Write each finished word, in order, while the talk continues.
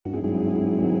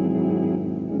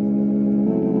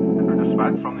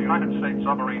United States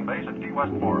submarine base at Key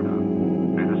West, Florida.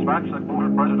 A dispatch that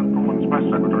quoted President Truman's press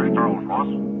secretary, Charles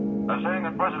Ross, as saying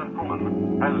that President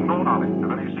Truman has no knowledge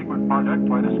of any secret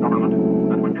project by this government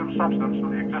that would give substance to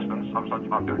the existence of such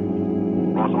objects.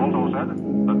 Ross also said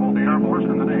that both the Air Force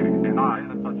and the Navy deny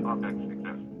that such objects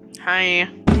exist. Hi.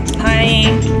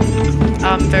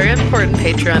 Very important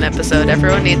Patreon episode.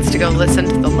 Everyone needs to go listen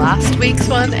to the last week's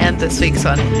one and this week's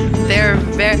one. They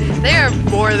are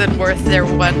more than worth their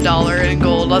 $1 in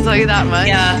gold. I'll tell you that much.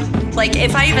 Yeah. Like,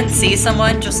 if I even see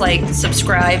someone just, like,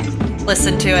 subscribe,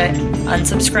 listen to it,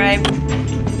 unsubscribe,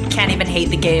 can't even hate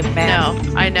the game, man.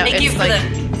 No, I know. Thank you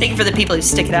for the people who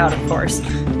stick it out, of course.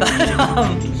 But,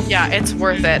 yeah, it's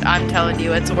worth it. I'm telling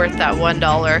you, it's worth that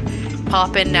 $1.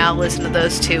 Pop in now, listen to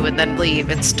those two, and then leave.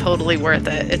 It's totally worth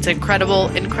it. It's incredible,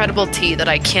 incredible tea that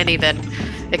I can't even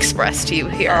express to you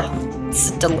here.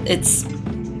 It's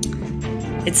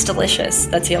delicious.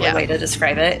 That's the only way to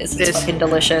describe it. It's fucking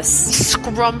delicious.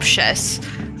 Scrumptious.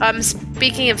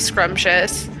 Speaking of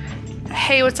scrumptious,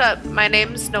 hey, what's up? My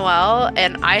name's Noelle,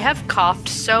 and I have coughed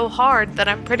so hard that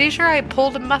I'm pretty sure I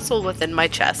pulled a muscle within my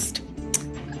chest.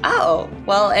 Oh,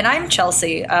 well, and I'm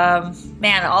Chelsea.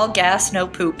 Man, all gas, no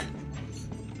poop.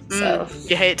 So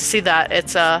you hate to see that.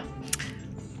 It's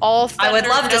all thunder, I would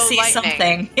love to see lightning.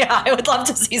 something. Yeah, I would love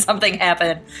to see something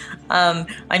happen.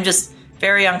 I'm just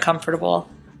very uncomfortable,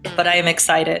 but I am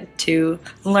excited to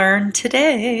learn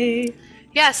today.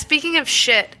 Yeah, speaking of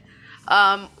shit,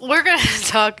 we're going to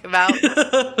talk about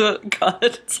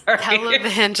God, sorry.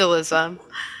 televangelism.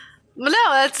 Well,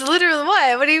 no, that's literally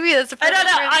what. What do you mean? That's a perfect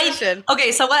transition.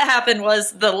 Okay, so what happened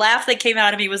was the laugh that came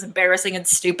out of me was embarrassing and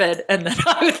stupid, and then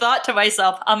I thought to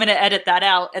myself, I'm going to edit that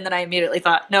out, and then I immediately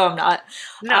thought, no, I'm not.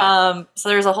 No. So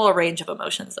there's a whole range of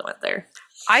emotions that went there.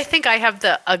 I think I have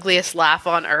the ugliest laugh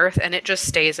on earth, and it just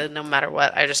stays in no matter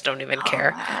what. I just don't even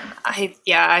care.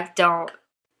 I don't.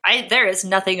 There is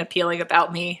nothing appealing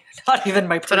about me. Not even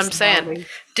my personality. That's what I'm saying.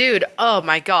 Dude, oh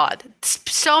my God.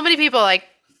 So many people like,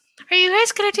 are you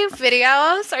guys going to do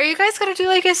videos? Are you guys going to do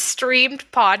like a streamed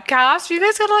podcast? Are you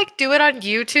guys going to like do it on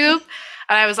YouTube?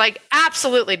 And I was like,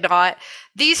 absolutely not.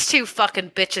 These two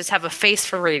fucking bitches have a face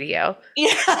for radio.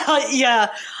 Yeah.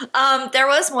 There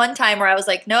was one time where I was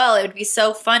like, Noelle, it would be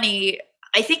so funny.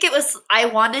 I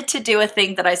wanted to do a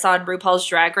thing that I saw in RuPaul's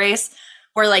Drag Race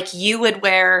where like you would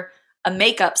wear a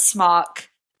makeup smock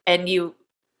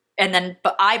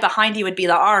but behind you would be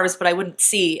the arms, but I wouldn't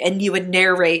see, and you would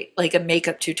narrate like a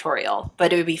makeup tutorial,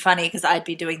 but it would be funny because I'd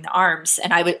be doing the arms,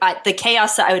 and the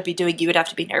chaos that I would be doing, you would have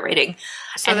to be narrating.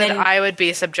 So then I would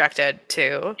be subjected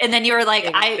to. And then you were like,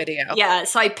 video. Yeah.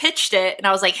 So I pitched it, and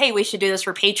I was like, hey, we should do this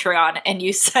for Patreon. And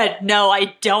you said, no,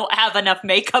 I don't have enough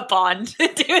makeup on to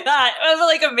do that. It was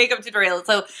like a makeup tutorial.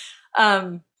 So,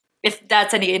 if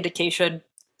that's any indication.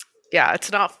 Yeah,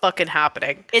 it's not fucking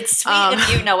happening. It's sweet of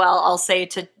you, Noelle, I'll say,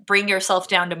 to bring yourself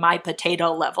down to my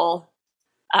potato level.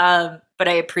 But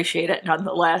I appreciate it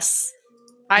nonetheless.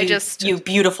 You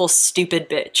beautiful, stupid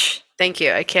bitch. Thank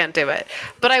you. I can't do it.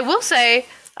 But I will say,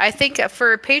 I think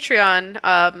for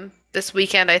Patreon this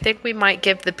weekend, I think we might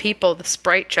give the people the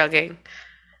Sprite chugging.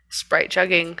 Sprite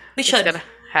chugging. We should. It's going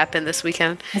to happen this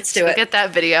weekend. Let's do it. Get that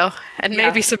video. And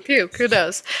maybe some puke. Who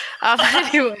knows?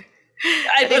 Anyway.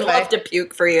 I would love to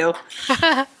puke for you.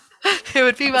 It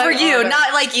would be my for you, honor.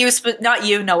 not like you, not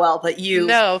you, Noelle, but you.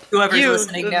 No, whoever's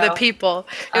listening now. The people.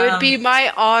 It would be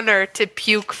my honor to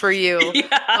puke for you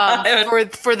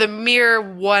for the mere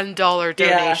 $1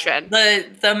 donation. Yeah.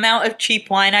 The amount of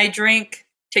cheap wine I drink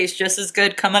tastes just as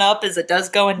good coming up as it does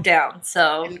going down.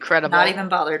 So incredible. Not even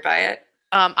bothered by it.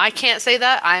 I can't say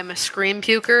that. I am a scream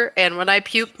puker, and when I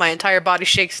puke, my entire body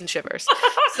shakes and shivers.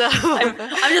 So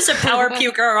I'm just a power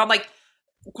puker. I'm like,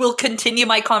 we'll continue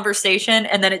my conversation,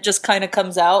 and then it just kind of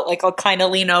comes out. Like I'll kind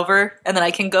of lean over, and then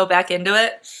I can go back into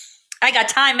it. I got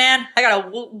time, man. I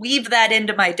gotta weave that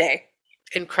into my day.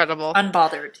 Incredible.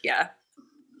 Unbothered, yeah.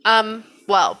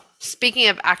 Well, speaking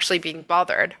of actually being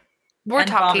bothered, we're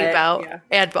talking about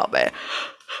and vomit.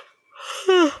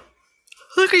 Look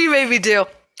what you made me do.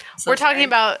 We're talking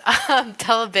about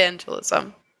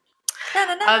televangelism.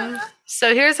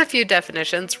 So here's a few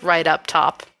definitions right up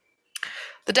top.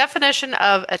 The definition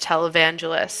of a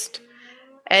televangelist: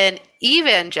 an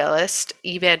evangelical,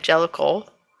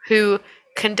 who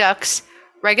conducts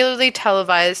regularly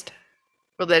televised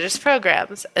religious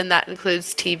programs, and that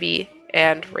includes TV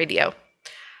and radio.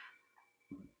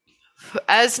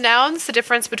 As nouns, the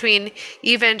difference between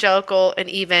evangelical and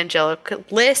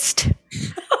evangelicalist.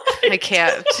 I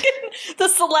can't. The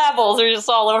syllables are just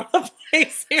all over the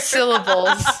place here.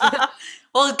 Syllables.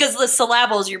 Well, because the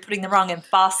syllables, you're putting the wrong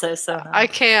emphasis on them. I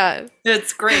can't.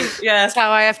 It's great. Yeah. That's how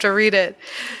I have to read it.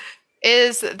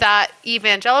 is that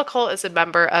evangelical is a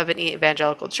member of an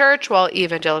evangelical church, while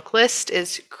evangelicalist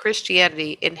is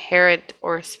Christianity, inherent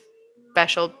or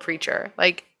special preacher.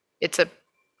 Like, it's a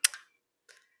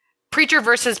preacher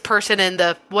versus person in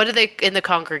the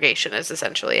congregation is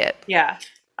essentially it. Yeah.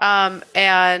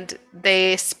 And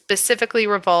they specifically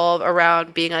revolve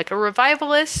around being like a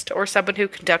revivalist or someone who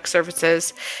conducts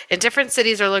services in different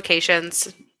cities or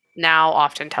locations, now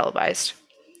often televised.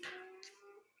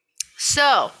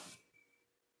 So,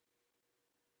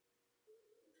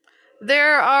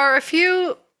 there are a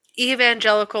few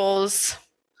evangelicals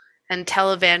and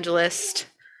televangelists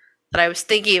that I was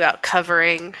thinking about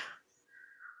covering.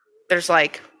 There's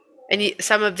and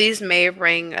some of these may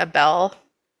ring a bell.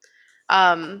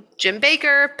 Jim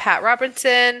Bakker, Pat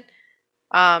Robertson,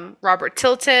 Robert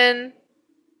Tilton.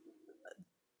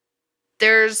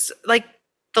 There's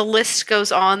the list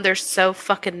goes on. There's so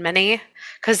fucking many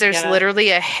because there's literally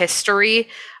a history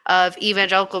of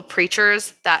evangelical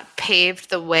preachers that paved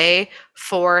the way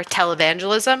for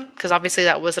televangelism, because obviously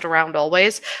that wasn't around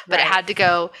always, but it had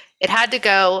to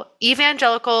go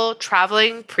evangelical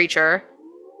traveling preacher,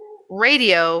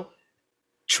 radio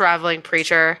traveling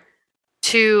preacher,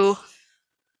 to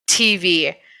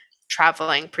TV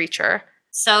traveling preacher.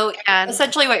 So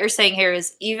essentially what you're saying here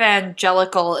is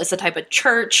evangelical is a type of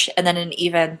church, and then an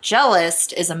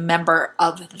evangelist is a member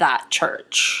of that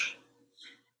church.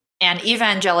 And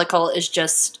evangelical is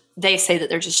just, they say that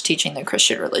they're just teaching the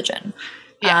Christian religion.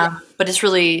 Yeah. But it's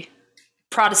really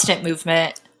Protestant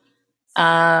movement,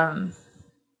 born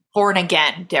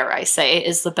again, dare I say,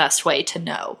 is the best way to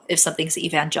know if something's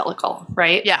evangelical,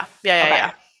 right? Yeah.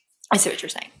 Yeah. I see what you're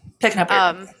saying. Picking up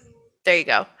your there you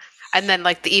go. And then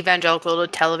the evangelical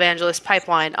to televangelist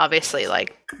pipeline, obviously, that's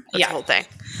the whole thing.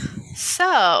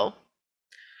 So,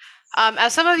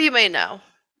 as some of you may know,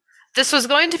 this was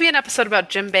going to be an episode about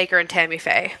Jim Bakker and Tammy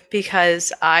Faye,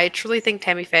 because I truly think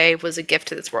Tammy Faye was a gift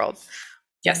to this world.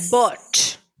 Yes.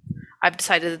 But I've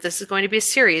decided that this is going to be a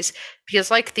series,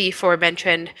 because like the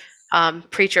aforementioned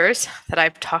preachers that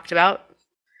I've talked about,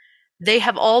 they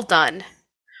have all done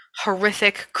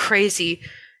horrific, crazy,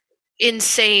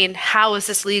 insane, how is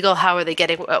this legal? How are they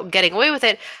getting away with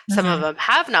it? Some of them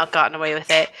have not gotten away with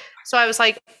it. So I was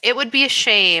like, it would be a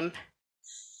shame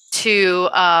to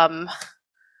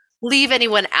leave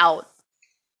anyone out,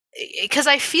 because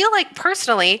I feel like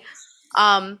personally,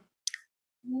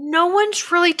 no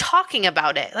one's really talking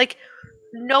about it.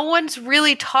 No one's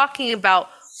really talking about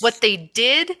what they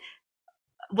did,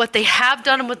 what they have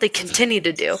done, and what they continue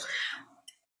to do.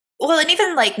 Well, and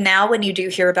even now when you do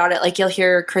hear about it, you'll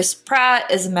hear Chris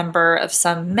Pratt is a member of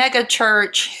some mega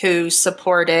church who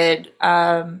supported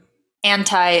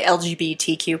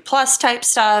anti-LGBTQ plus type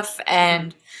stuff,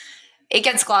 and it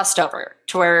gets glossed over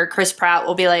to where Chris Pratt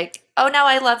will be like, oh no,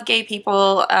 I love gay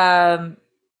people. Don't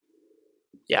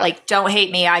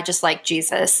hate me. I just like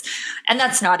Jesus. And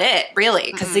that's not it,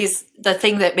 really. Because the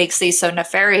thing that makes these so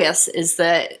nefarious is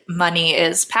that money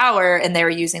is power, and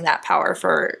they're using that power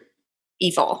for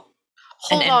evil.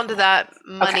 Hold on to that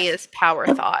money is power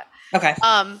thought. Okay.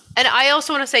 And I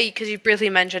also want to say, because you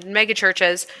briefly mentioned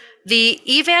megachurches, the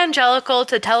evangelical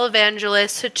to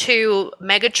televangelist to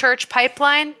megachurch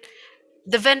pipeline,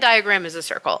 the Venn diagram is a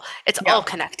circle. It's all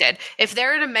connected. If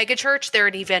they're in a megachurch, they're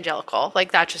an evangelical.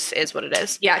 That just is what it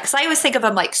is. Yeah, because I always think of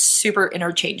them super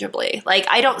interchangeably.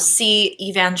 I don't see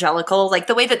evangelical,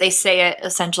 the way that they say it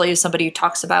essentially is somebody who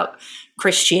talks about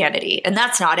Christianity, and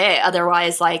that's not it.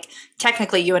 Otherwise,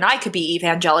 technically you and I could be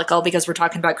evangelical because we're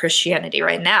talking about Christianity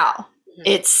right now. Mm-hmm.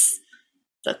 It's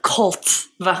the cult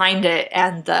behind it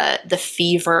and the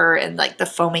fever and the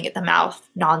foaming at the mouth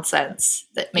nonsense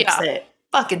that makes it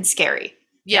fucking scary.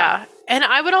 Yeah. And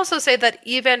I would also say that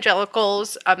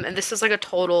evangelicals, and this is a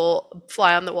total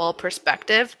fly on the wall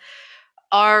perspective,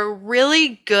 are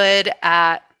really good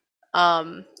at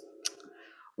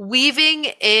weaving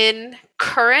in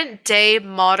current day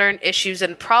modern issues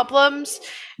and problems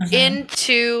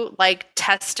into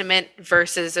testament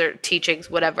verses or teachings,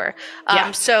 whatever.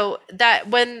 So that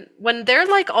when they're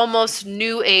almost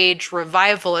new age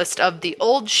revivalist of the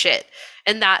old shit,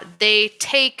 and that they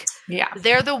take,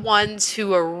 they're the ones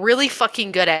who are really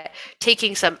fucking good at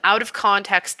taking some out of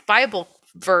context Bible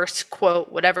verse,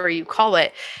 quote, whatever you call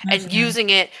it, and using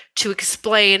it to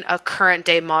explain a current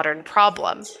day modern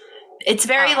problem. It's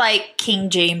very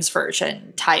King James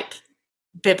Version type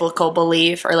biblical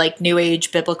belief, or New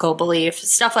Age biblical belief,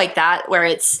 stuff like that, where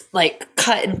it's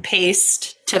cut and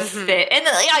paste to fit. And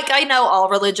I know all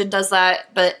religion does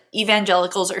that, but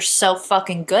evangelicals are so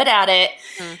fucking good at it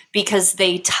because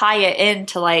they tie it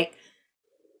into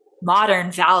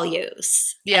modern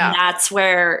values. Yeah. And that's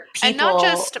where people... And not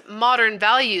just modern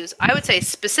values, I would say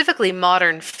specifically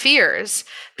modern fears,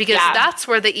 because that's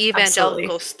where the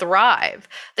evangelicals thrive.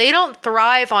 They don't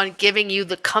thrive on giving you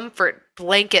the comfort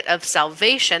blanket of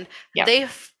salvation. Yep. They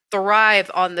thrive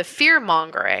on the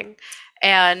fear-mongering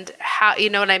and how, you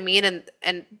know what I mean?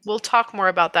 And we'll talk more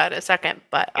about that in a second,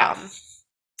 but...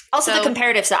 Also, the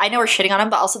comparatives. I know we're shitting on them,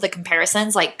 but also the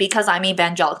comparisons. Like, because I'm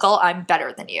evangelical, I'm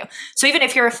better than you. So even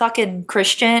if you're a fucking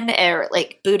Christian or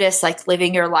like Buddhist, like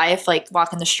living your life, like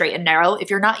walking the straight and narrow, if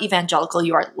you're not evangelical,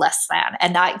 you are less than.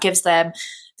 And that gives them,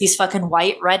 these fucking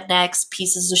white rednecks,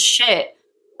 pieces of shit,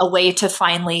 a way to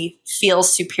finally feel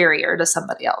superior to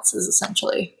somebody else, is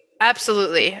essentially.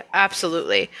 Absolutely.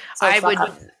 Absolutely. So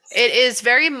it is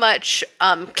very much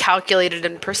calculated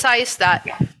and precise that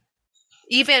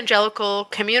evangelical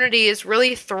communities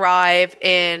really thrive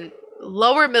in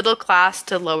lower middle class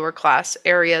to lower class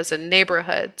areas and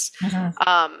neighborhoods.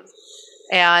 Mm-hmm.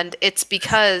 And it's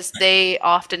because they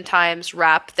oftentimes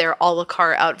wrap their a la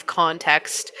carte, out of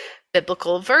context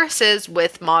biblical verses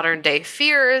with modern day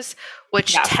fears,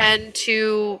 which tend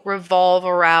to revolve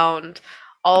around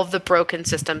all of the broken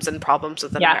systems and problems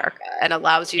with America, and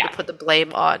allows you to put the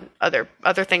blame on other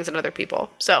things and other people.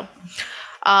 So,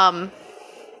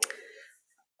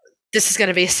 this is going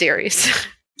to be a series.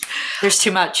 There's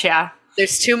too much,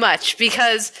 There's too much,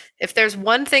 because if there's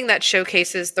one thing that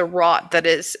showcases the rot that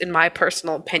is, in my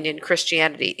personal opinion,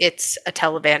 Christianity, it's a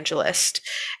televangelist.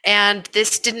 And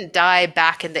this didn't die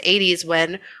back in the 80s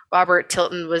when Robert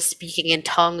Tilton was speaking in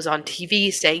tongues on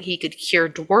TV saying he could cure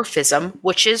dwarfism,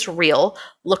 which is real.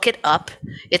 Look it up.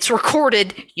 It's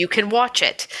recorded. You can watch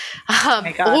it.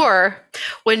 Or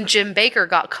when Jim Bakker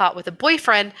got caught with a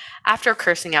boyfriend after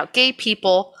cursing out gay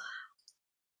people.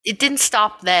 It didn't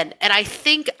stop then. And I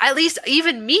think, at least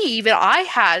even I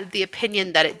had the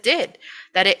opinion that it did,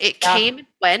 that it came and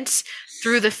went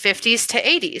through the 50s to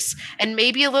 80s and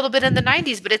maybe a little bit in the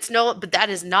 90s, but that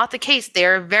is not the case.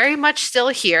 They're very much still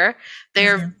here.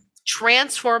 They're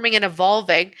transforming and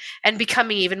evolving and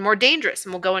becoming even more dangerous.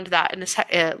 And we'll go into that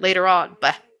in later on.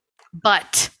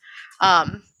 But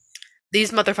these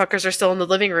motherfuckers are still in the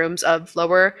living rooms of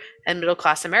lower and middle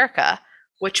class America,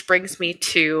 which brings me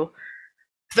to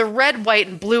the red, white,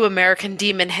 and blue American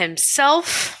demon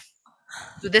himself,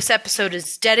 who this episode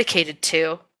is dedicated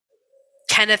to,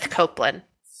 Kenneth Copeland.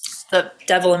 The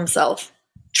devil himself.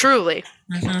 Truly.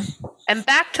 Mm-hmm. And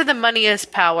back to the money is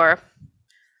power,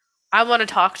 I want to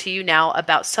talk to you now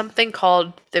about something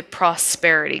called the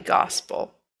prosperity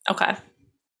gospel. Okay.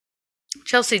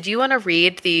 Chelsea, do you want to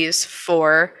read these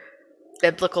 4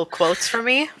 biblical quotes for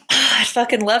me? I'd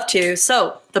fucking love to.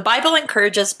 So, the Bible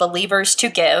encourages believers to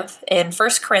give in 1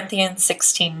 Corinthians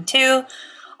 16:2.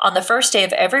 On the first day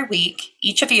of every week,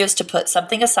 each of you is to put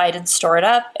something aside and store it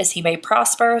up, as he may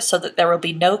prosper, so that there will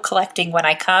be no collecting when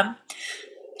I come.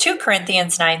 2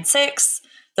 Corinthians 9:6.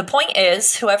 The point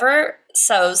is, whoever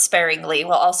sows sparingly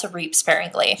will also reap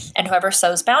sparingly, and whoever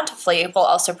sows bountifully will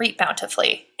also reap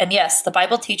bountifully. And yes, the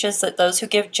Bible teaches that those who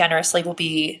give generously will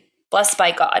be blessed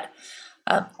by God.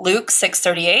 Luke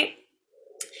 6:38.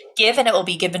 Give and it will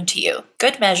be given to you.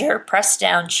 Good measure, pressed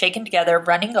down, shaken together,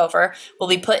 running over, will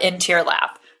be put into your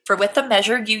lap. For with the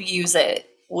measure you use it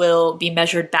will be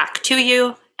measured back to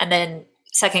you. And then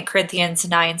 2 Corinthians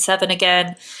 9:7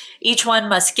 again. Each one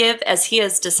must give as he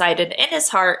has decided in his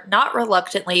heart, not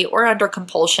reluctantly or under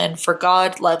compulsion, for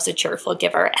God loves a cheerful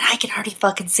giver. And I can already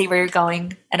fucking see where you're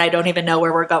going, and I don't even know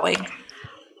where we're going.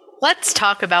 Let's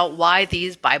talk about why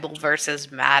these Bible verses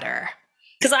matter.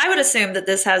 Because I would assume that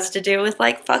this has to do with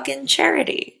like fucking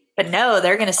charity. But no,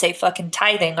 they're going to say fucking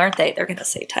tithing, aren't they? They're going to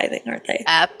say tithing, aren't they?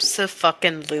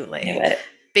 Abso-fucking-lutely.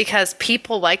 Because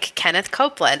people like Kenneth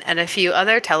Copeland and a few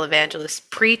other televangelists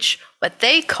preach what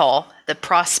they call the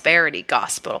prosperity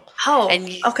gospel. Oh,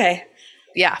 okay.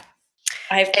 Yeah.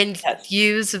 And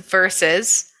use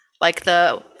verses like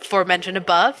the aforementioned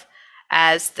above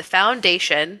as the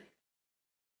foundation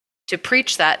to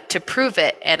preach that, to prove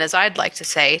it, and as I'd like to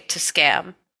say, to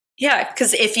scam. Yeah,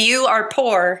 because if you are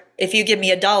poor, if you give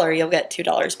me $1, you'll get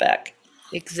 $2 back.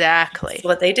 Exactly. That's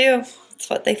what they do. That's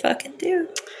what they fucking do.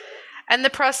 And the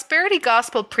prosperity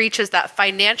gospel preaches that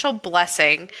financial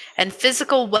blessing and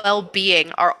physical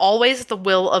well-being are always the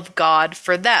will of God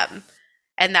for them,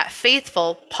 and that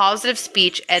faithful, positive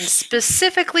speech and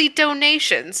specifically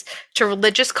donations to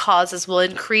religious causes will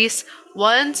increase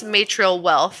one's material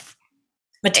wealth.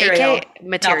 Material.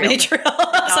 Material. Not material.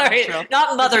 Sorry. Material.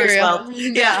 Not mother's material. wealth.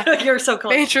 Yeah. You're so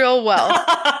close. Material wealth.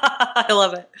 I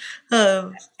love it.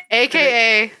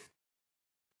 AKA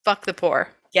fuck the poor.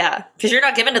 Yeah. Because you're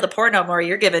not giving to the poor no more.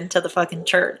 You're giving to the fucking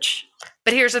church.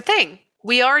 But here's the thing.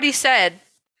 we already said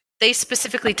they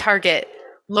specifically target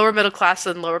lower middle class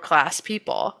and lower class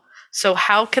people. So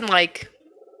how can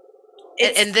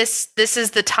and this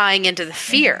is the tying into the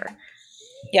fear.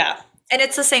 Yeah. And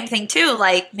it's the same thing too.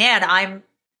 Like, man,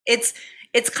 it's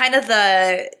kind of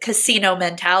the casino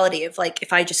mentality of like,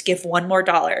 if I just give one more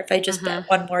dollar, if I just bet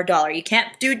one more dollar, you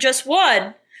can't do just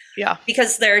one. Yeah.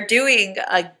 Because they're doing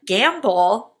a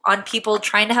gamble on people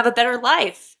trying to have a better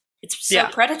life. It's so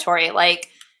predatory. Like,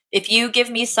 if you give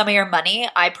me some of your money,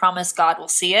 I promise God will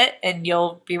see it and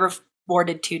you'll be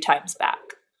rewarded 2 times back.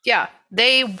 Yeah.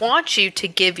 They want you to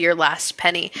give your last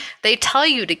penny. They tell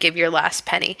you to give your last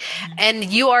penny. And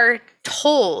you are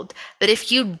told that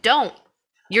if you don't,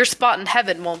 your spot in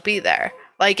heaven won't be there.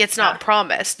 Like, it's not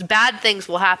promised. Bad things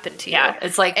will happen to you. Yeah.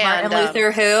 It's like Martin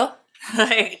Luther who?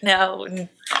 Like, no,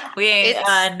 we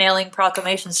ain't nailing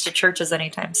proclamations to churches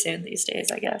anytime soon these days,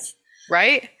 I guess.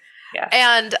 Right? Yeah.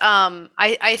 And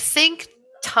I think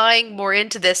tying more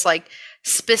into this, like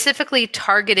specifically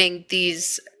targeting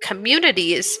these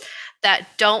communities that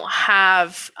don't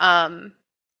have, I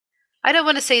don't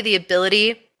want to say the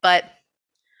ability, but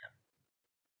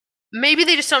maybe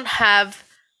they just don't have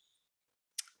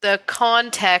the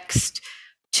context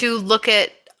to look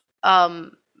at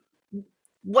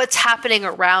what's happening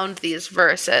around these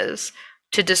verses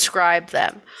to describe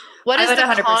them. What is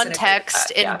the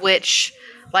context in which,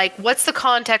 like, what's the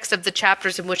context of the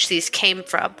chapters in which these came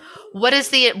from? What is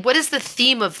the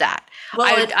theme of that?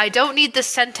 Well, I don't need the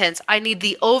sentence. I need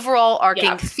the overall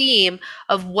arcing theme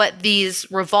of what these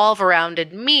revolve around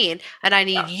and mean. And I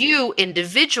need you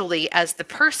individually as the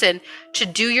person to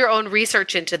do your own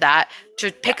research into that, to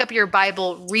pick up your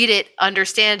Bible, read it,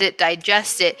 understand it,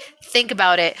 digest it, think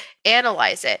about it,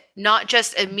 analyze it, not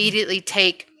just immediately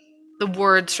take the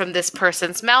words from this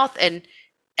person's mouth and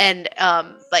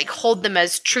like hold them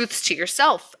as truths to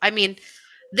yourself. I mean,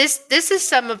 this is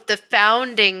some of the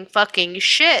founding fucking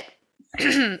shit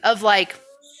of like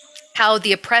how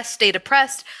the oppressed stayed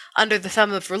oppressed under the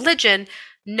thumb of religion,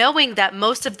 knowing that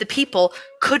most of the people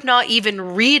could not even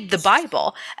read the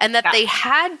Bible and that they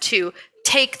had to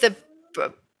take the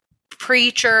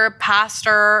preacher,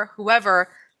 pastor, whoever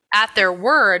at their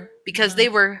word because they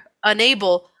were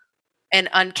unable and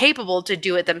incapable to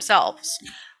do it themselves.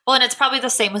 Well, and it's probably the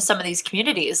same with some of these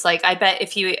communities. Like, I bet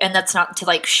if you, and that's not to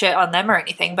like shit on them or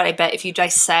anything, but I bet if you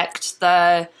dissect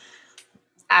the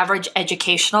average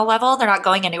educational level, they're not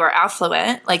going anywhere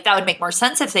affluent. Like, that would make more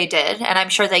sense if they did. And I'm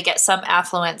sure they get some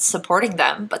affluence supporting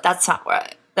them, but that's not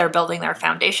what they're building their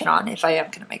foundation on. If I am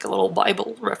going to make a little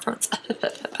Bible reference.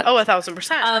 Oh,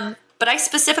 1,000%. But I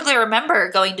specifically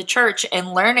remember going to church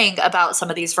and learning about some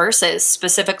of these verses,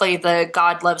 specifically the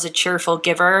God loves a cheerful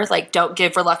giver, like don't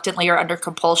give reluctantly or under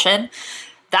compulsion.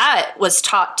 That was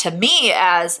taught to me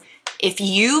as, if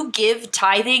you give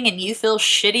tithing and you feel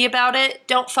shitty about it,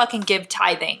 don't fucking give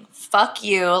tithing. Fuck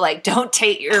you. Like, don't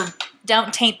taint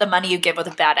the money you give with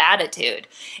a bad attitude.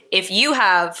 If you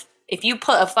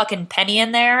put a fucking penny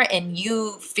in there and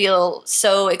you feel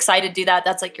so excited to do that,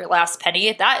 that's like your last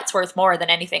penny. That's worth more than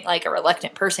anything like a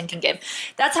reluctant person can give.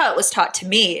 That's how it was taught to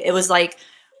me. It was like,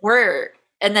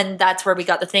 and then that's where we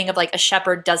got the thing of like a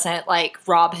shepherd doesn't like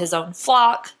rob his own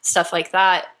flock, stuff like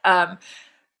that.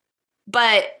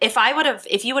 But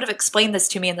if you would have explained this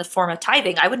to me in the form of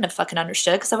tithing, I wouldn't have fucking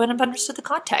understood because I wouldn't have understood the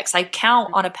context. I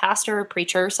count on a pastor or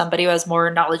preacher, somebody who has more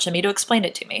knowledge than me, to explain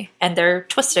it to me, and they're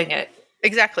twisting it.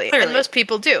 Exactly. Clearly. And most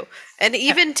people do. And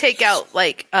even take out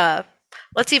like,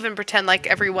 let's even pretend like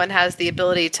everyone has the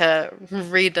ability to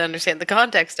read and understand the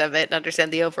context of it and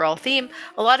understand the overall theme.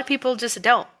 A lot of people just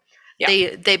don't.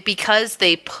 Yeah. They because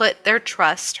they put their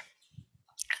trust,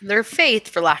 their faith,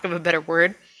 for lack of a better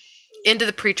word, into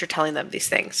the preacher telling them these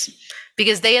things.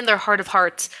 Because they in their heart of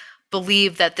hearts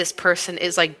believe that this person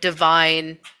is like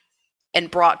divine and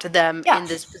brought to them in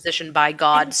this position by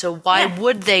God. And, so why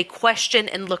would they question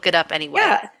and look it up anyway?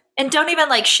 Yeah. And don't even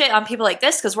like shit on people like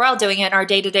this, because we're all doing it in our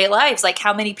day-to-day lives. Like,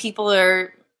 how many people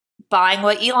are buying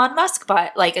what Elon Musk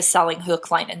bought, like is selling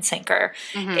hook, line, and sinker.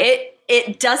 Mm-hmm.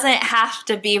 It doesn't have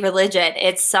to be religion.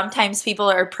 It's sometimes people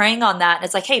are preying on that. And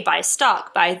it's like, hey, buy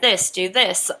stock, buy this, do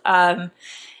this. And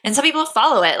some people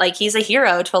follow it. Like, he's a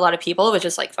hero to a lot of people, which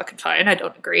is like fucking fine. I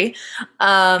don't agree.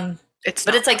 It's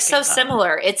like so fun.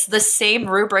 Similar. It's the same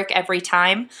rubric every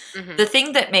time. Mm-hmm. The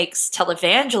thing that makes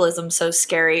televangelism so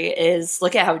scary is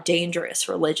look at how dangerous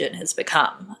religion has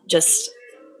become. Just,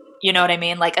 you know what I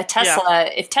mean? Like a Tesla,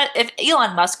 if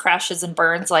Elon Musk crashes and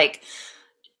burns, like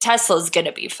Tesla's going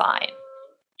to be fine.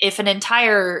 If an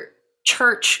entire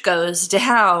church goes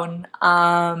down,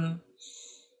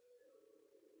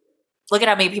 look at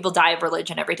how many people die of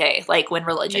religion every day. Like when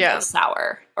religion goes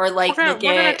sour, or like we're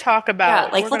gonna talk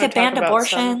about look at banned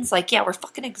abortions. Like we're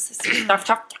fucking existing.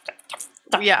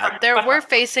 We're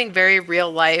facing very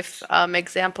real life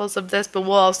examples of this, but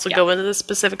we'll also go into the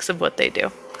specifics of what they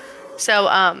do. So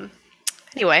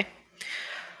anyway,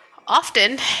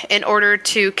 often in order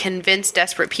to convince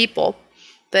desperate people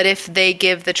that if they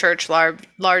give the church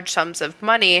large sums of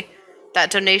money, that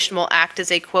donation will act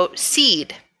as a, quote,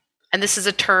 seed. And this is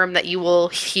a term that you will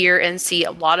hear and see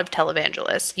a lot of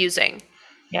televangelists using.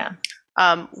 Yeah.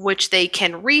 Which they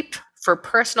can reap for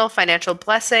personal financial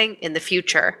blessing in the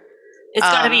future. It's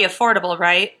got to be affordable,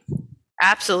 right?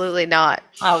 Absolutely not.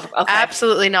 Oh, okay.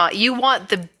 Absolutely not. You want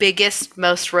the biggest,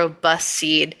 most robust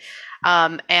seed.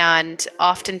 And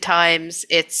oftentimes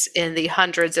it's in the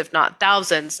hundreds, if not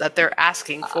thousands, that they're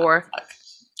asking for.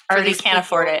 Or they can't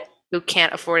afford it. Who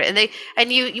can't afford it.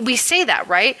 We say that,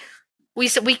 right? We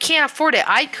said we can't afford it.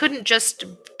 I couldn't just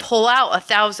pull out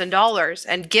 $1,000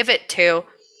 and give it to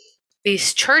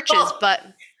these churches, but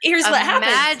here's what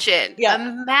happens.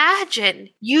 Imagine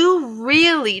you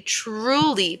really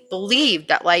truly believe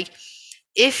that, like,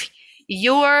 if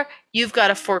you've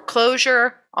got a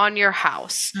foreclosure on your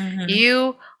house,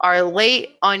 you are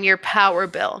late on your power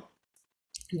bill,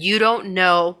 you don't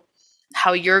know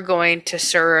how you're going to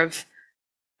serve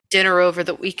dinner over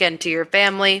the weekend to your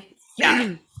family.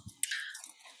 Yeah.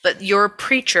 But your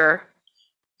preacher,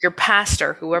 your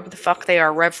pastor, whoever the fuck they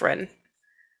are, reverend,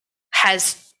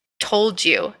 has told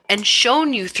you and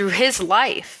shown you through his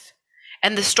life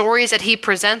and the stories that he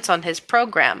presents on his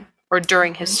program or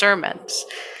during his sermons,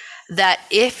 that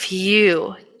if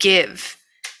you give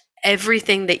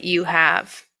everything that you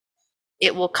have,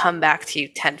 it will come back to you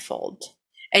tenfold.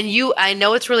 And I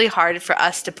know it's really hard for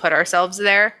us to put ourselves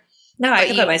there. No, I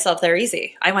can put myself there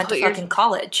easy. I went to fucking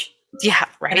college. Yeah,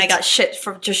 right. And I got shit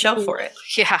to show for it.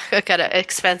 Yeah, I got an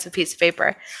expensive piece of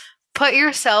paper. Put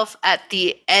yourself at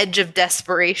the edge of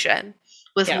desperation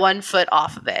with 1 foot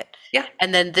off of it. Yeah.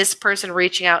 And then this person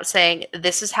reaching out saying,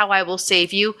 this is how I will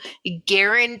save you,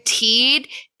 guaranteed,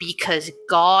 because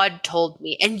God told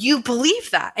me. And you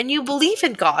believe that. And you believe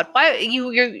in God. Why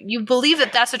you believe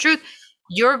that that's the truth.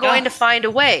 You're going to find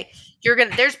a way.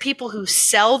 There's people who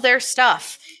sell their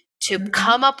stuff to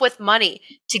come up with money,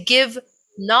 to give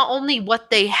not only what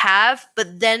they have,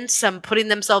 but then some, putting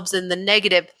themselves in the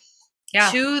negative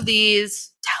to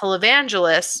these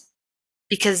televangelists,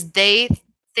 because they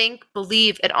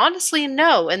believe, and honestly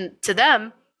know, and to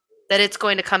them, that it's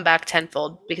going to come back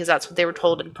tenfold, because that's what they were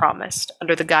told and promised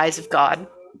under the guise of God.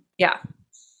 Yeah.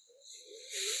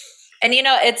 And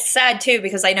it's sad too,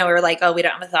 because I know we were like, oh, we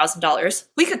don't have $1,000.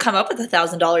 We could come up with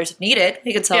 $1,000 if needed.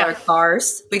 We could sell our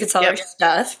cars. We could sell our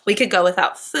stuff. We could go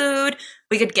without food.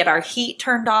 We could get our heat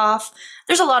turned off.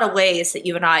 There's a lot of ways that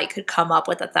you and I could come up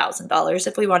with $1,000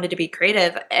 if we wanted to be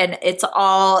creative. And it's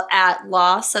all at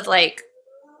loss of like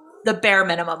the bare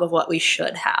minimum of what we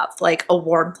should have, like a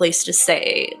warm place to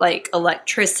stay, like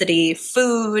electricity,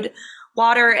 food,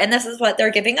 water. And this is what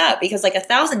they're giving up, because like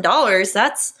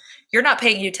 $1,000, you're not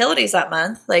paying utilities that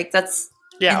month. Like that's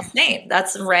insane.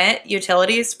 That's rent,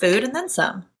 utilities, food, and then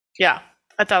some. Yeah,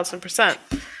 1,000%.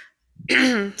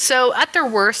 So at their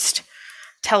worst,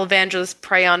 televangelists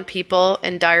prey on people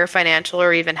in dire financial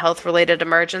or even health-related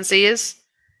emergencies,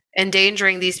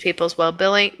 endangering these people's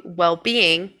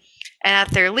well-being. And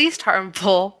at their least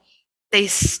harmful, they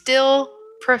still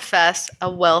profess a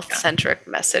wealth-centric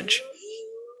message.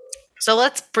 So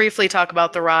let's briefly talk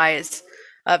about the rise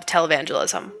of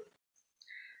televangelism.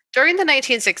 During the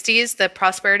 1960s, the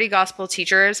prosperity gospel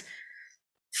teachers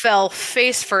fell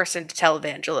face first into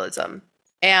televangelism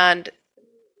and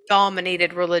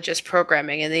dominated religious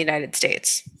programming in the United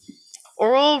States.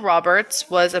 Oral Roberts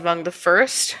was among the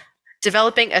first,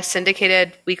 developing a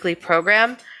syndicated weekly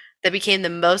program that became the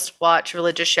most watched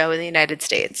religious show in the United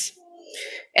States.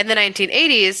 In the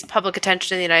 1980s, public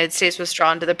attention in the United States was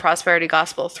drawn to the prosperity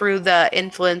gospel through the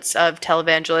influence of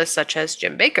televangelists such as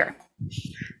Jim Bakker.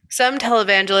 Some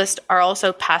televangelists are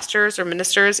also pastors or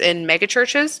ministers in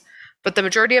megachurches, but the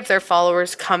majority of their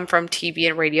followers come from TV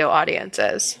and radio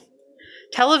audiences.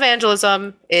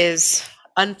 Televangelism is,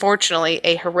 unfortunately,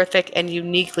 a horrific and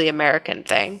uniquely American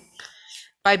thing.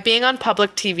 By being on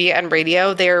public TV and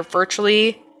radio, they are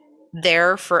virtually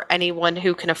there for anyone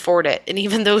who can afford it, and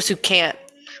even those who can't.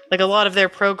 Like, a lot of their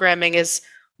programming is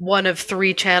one of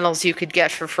 3 channels you could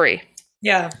get for free.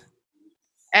 Yeah.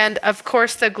 And of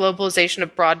course, the globalization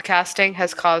of broadcasting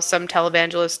has caused some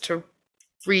televangelists to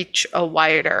reach a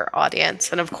wider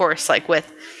audience. And of course, like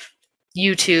with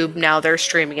YouTube, now they're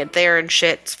streaming it there and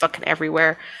shit. It's fucking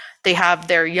everywhere. They have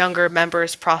their younger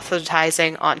members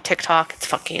proselytizing on TikTok. It's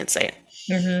fucking insane.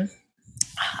 Mm-hmm.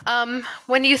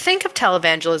 When you think of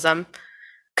televangelism,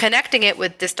 connecting it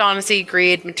with dishonesty,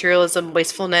 greed, materialism,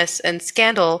 wastefulness, and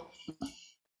scandal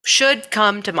should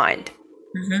come to mind.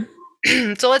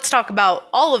 Mm-hmm. So let's talk about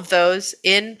all of those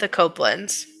in the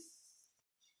Copelands.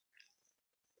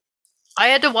 I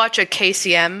had to watch a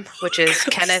KCM, which is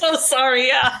Kenneth. I'm so sorry.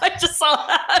 Yeah, I just saw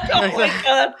that. Oh my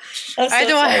god. I had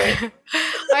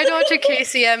to watch a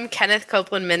KCM Kenneth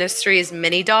Copeland Ministries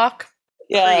mini doc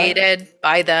created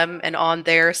by them and on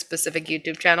their specific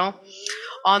YouTube channel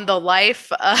on the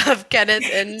life of Kenneth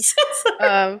and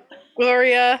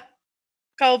Gloria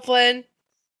Copeland.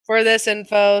 For this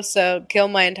info, so kill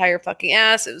my entire fucking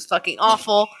ass. It was fucking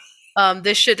awful.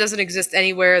 This shit doesn't exist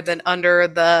anywhere than under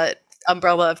the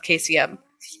umbrella of KCM.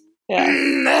 Yeah,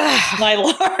 my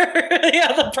lord.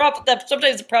 Yeah,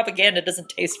 sometimes the propaganda doesn't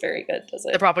taste very good, does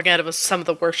it? The propaganda was some of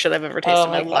the worst shit I've ever tasted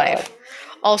in my life.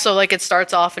 Also, like it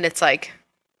starts off and it's like,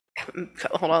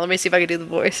 hold on, let me see if I can do the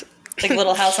voice. Like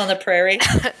Little House on the Prairie.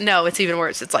 No, it's even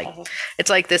worse. It's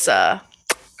like this.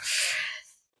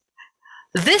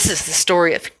 This is the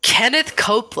story of Kenneth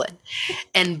Copeland,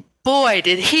 and boy,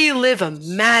 did he live a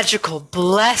magical,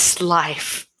 blessed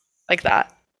life. Like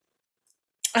that.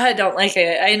 I don't like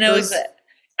it. I know that.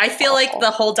 I feel like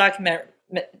the whole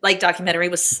documentary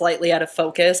was slightly out of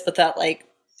focus, but that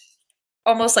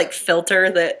almost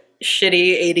filter that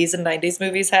shitty 80s and 90s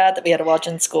movies had that we had to watch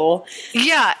in school.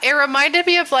 Yeah, it reminded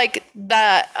me of that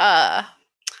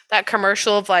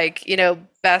commercial of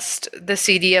the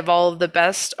CD of all of the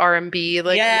best R&B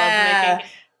lovemaking.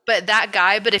 But that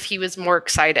guy, but if he was more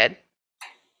excited.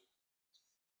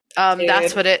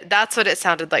 That's what it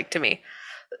sounded like to me.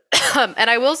 And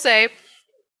I will say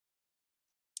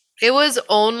it was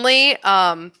only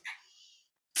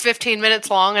 15 minutes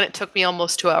long and it took me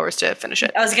almost 2 hours to finish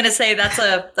it. I was going to say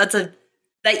that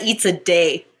eats a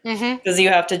day. Because you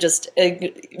have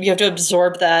to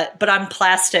absorb that. But I'm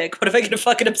plastic. What am I going to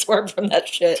fucking absorb from that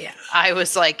shit? Yeah, I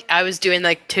was doing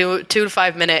 2 to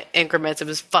 5 minute increments. It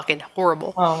was fucking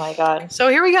horrible. Oh my god. So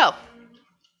here we go.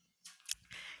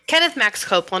 Kenneth Max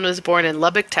Copeland was born in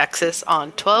Lubbock, Texas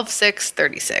on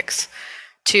 12/6/36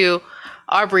 to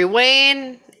Aubrey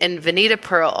Wayne and Vanita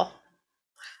Pearl.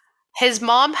 His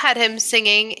mom had him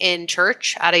singing in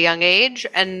church at a young age,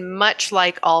 and much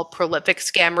like all prolific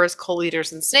scammers,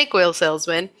 co-leaders, and snake oil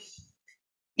salesmen,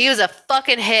 he was a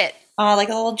fucking hit. Oh, like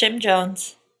a little Jim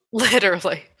Jones.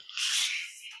 Literally.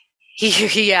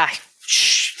 He's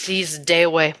a day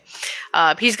away.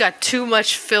 He's got too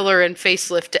much filler and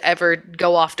facelift to ever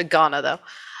go off to Ghana, though.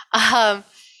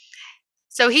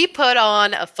 So he put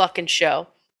on a fucking show.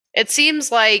 It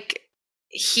seems like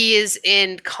he is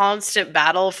in constant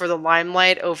battle for the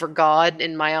limelight over God,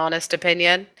 in my honest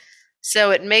opinion.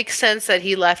 So it makes sense that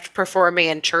he left performing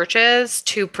in churches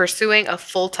to pursuing a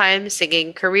full-time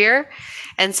singing career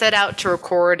and set out to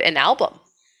record an album.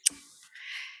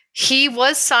 He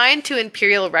was signed to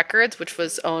Imperial Records, which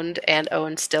was owned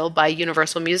still by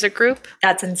Universal Music Group.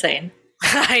 That's insane.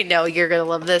 I know, you're going to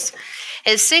love this.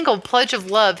 His single, Pledge of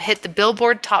Love, hit the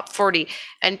Billboard Top 40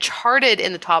 and charted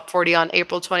in the Top 40 on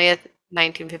April 20th,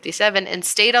 1957, and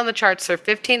stayed on the charts for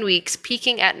 15 weeks,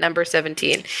 peaking at number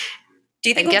 17. Do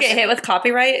you think we'll get hit with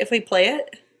copyright if we play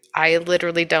it? I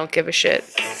literally don't give a shit.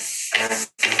 It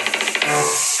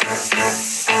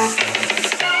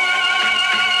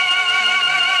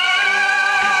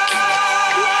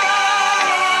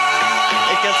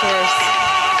gets worse.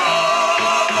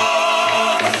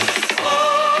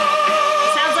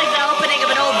 Sounds like the opening of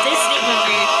an old Disney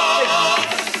movie.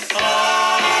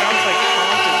 Sounds like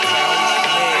haunted sounds to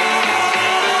me.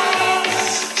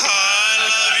 I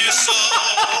love you so,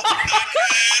 I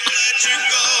can't let you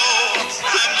go.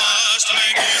 I must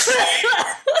make you see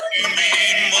you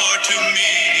mean more to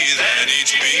me than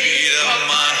each beat of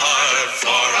my heart. For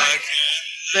I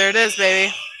can't. There it is,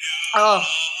 baby. Oh.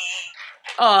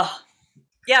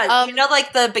 Yeah,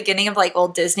 the beginning of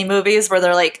old Disney movies where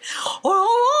they're like,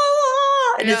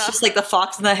 oh, and it's just the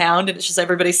Fox and the Hound, and it's just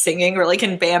everybody singing, or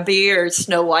in Bambi or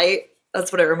Snow White. That's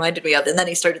what it reminded me of. And then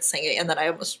he started singing, and then I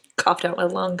almost coughed out my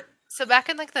lung. So back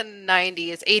in the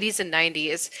 90s, 80s and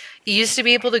 90s, you used to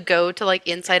be able to go to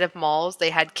inside of malls. They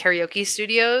had karaoke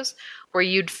studios where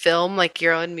you'd film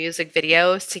your own music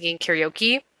video singing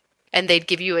karaoke, and they'd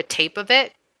give you a tape of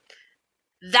it.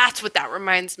 That's what that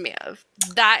reminds me of.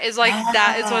 That is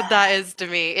that is what that is to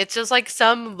me. It's just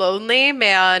some lonely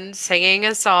man singing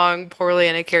a song poorly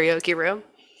in a karaoke room.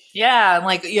 Yeah,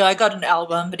 I got an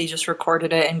album, but he just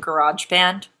recorded it in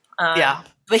GarageBand. Yeah.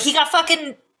 But he got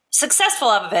fucking successful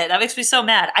out of it. That makes me so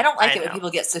mad. I don't like it when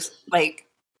people get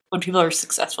when people are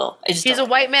successful. He's a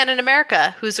white man in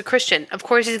America who's a Christian. Of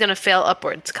course he's going to fail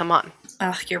upwards. Come on.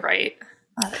 Ugh, you're right.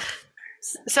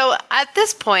 So at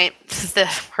this point, the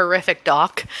horrific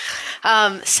doc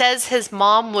says his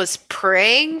mom was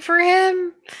praying for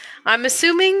him. I'm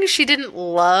assuming she didn't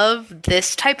love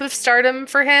this type of stardom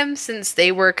for him since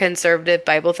they were conservative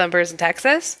Bible thumpers in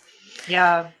Texas.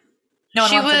 Yeah. No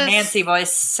one wants a Nancy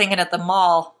voice singing at the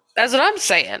mall. That's what I'm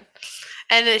saying.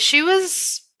 And she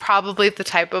was probably the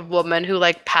type of woman who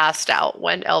like passed out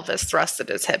when Elvis thrusted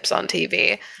his hips on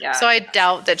TV. Yeah, so I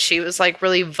doubt that she was like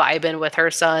really vibing with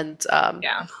her son's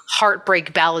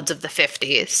heartbreak ballads of the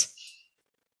 50s.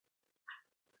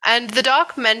 And the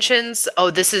doc mentions,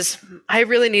 I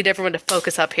really need everyone to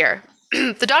focus up here.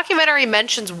 The documentary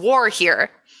mentions war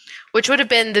here, which would have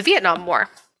been the Vietnam War.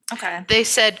 Okay. They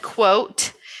said,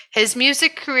 quote, his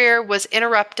music career was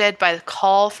interrupted by the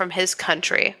call from his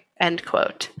country, end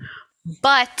quote.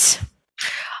 But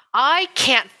I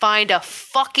can't find a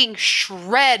fucking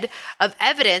shred of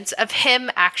evidence of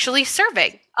him actually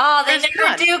serving. Oh, they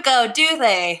never do go, do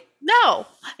they? No.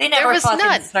 They never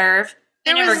fucking serve.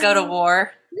 They never go to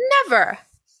war. Never.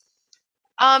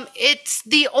 It's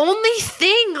the only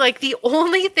thing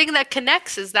that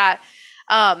connects is that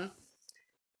I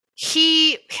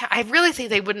really think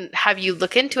they wouldn't have you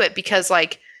look into it because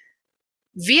like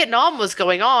Vietnam was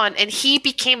going on and he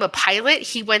became a pilot.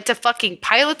 He went to fucking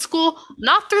pilot school,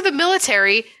 not through the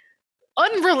military,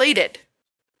 unrelated.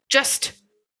 Just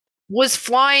was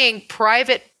flying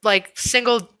private, like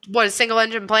single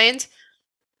engine planes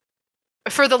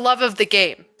for the love of the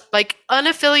game. Like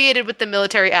unaffiliated with the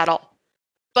military at all.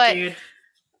 But dude.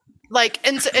 Like,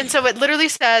 and so it literally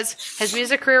says his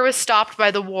music career was stopped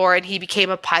by the war and he became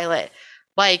a pilot.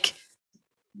 Like,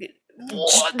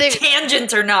 the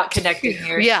tangents are not connecting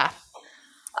here. Yeah.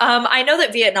 I know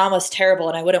that Vietnam was terrible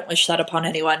and I wouldn't wish that upon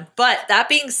anyone. But that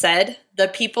being said, the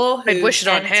people who I'd wish it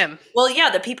on him. Well, yeah,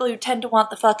 the people who tend to want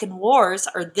the fucking wars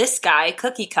are this guy,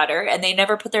 Cookie Cutter, and they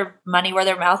never put their money where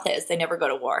their mouth is. They never go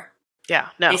to war. Yeah,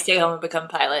 no. They stay home and become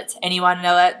pilots. And you want to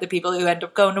know that the people who end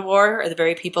up going to war are the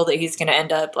very people that he's going to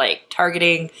end up like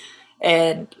targeting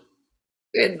and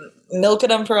milking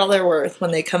them for all they're worth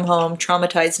when they come home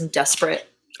traumatized and desperate.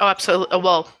 Oh, absolutely.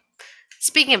 Well,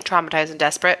 speaking of traumatized and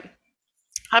desperate,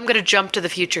 I'm going to jump to the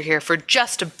future here for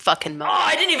just a fucking moment. Oh,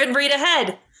 I didn't even read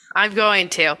ahead. I'm going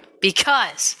to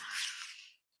because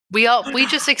I'm reading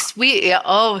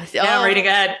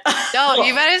ahead. No,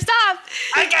 you better stop.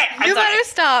 Okay, you better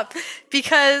stop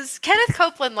because Kenneth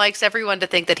Copeland likes everyone to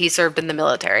think that he served in the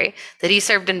military, that he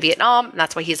served in Vietnam, and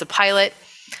that's why he's a pilot.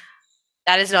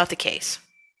 That is not the case.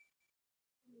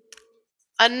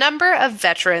 A number of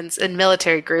veterans and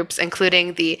military groups,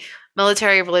 including the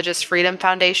Military Religious Freedom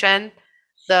Foundation,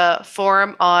 the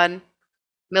Forum on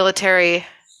Military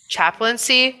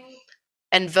Chaplaincy,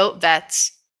 and Vote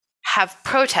Vets, have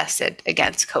protested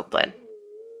against Copeland.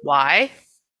 Why?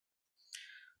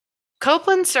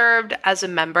 Copeland served as a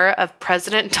member of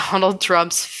President Donald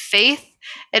Trump's Faith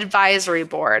Advisory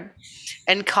Board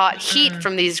and caught heat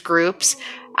from these groups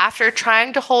after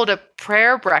trying to hold a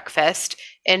prayer breakfast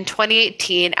in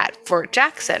 2018 at Fort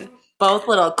Jackson. Both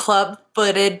little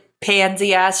club-footed,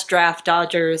 pansy-ass draft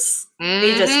dodgers. Mm-hmm.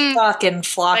 They just fucking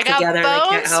flock together. Got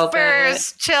bone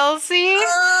spurs, Chelsea.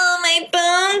 Oh, my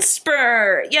bone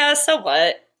spur. Yeah, so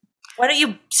what? Why don't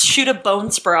you shoot a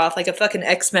bone spur off like a fucking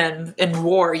X-Men in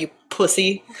war, you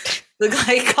pussy?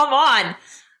 Like, come on.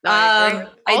 I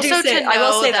will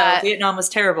say that Vietnam was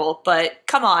terrible, but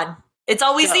come on. It's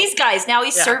always these guys. Now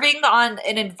he's serving on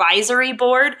an advisory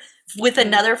board with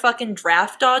another fucking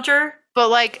draft dodger. But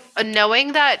like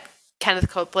knowing that Kenneth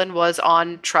Copeland was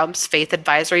on Trump's Faith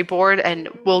Advisory Board, and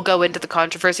we'll go into the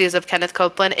controversies of Kenneth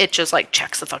Copeland, it just like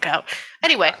checks the fuck out.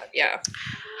 Anyway. Yeah.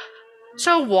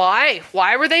 So why?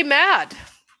 Why were they mad?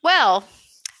 Well,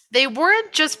 they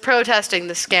weren't just protesting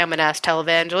the scamming ass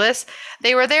televangelist.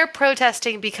 They were there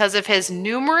protesting because of his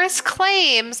numerous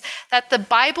claims that the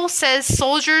Bible says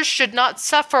soldiers should not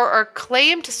suffer or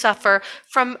claim to suffer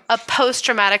from a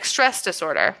post-traumatic stress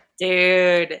disorder.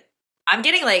 Dude, I'm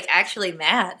getting like actually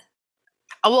mad.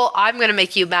 Oh, well, I'm going to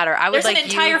make you madder. There's an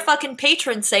entire fucking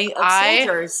patron saint of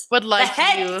soldiers. Would like the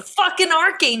head fucking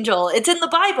archangel. It's in the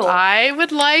Bible. I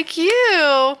would like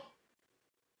you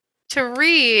to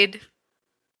read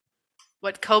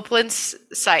what Copeland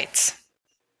cites.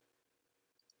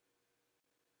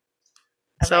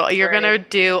 So you're going to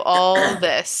do all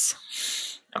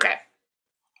this. Okay.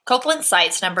 Copeland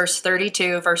cites Numbers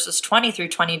 32, verses 20 through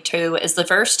 22 is the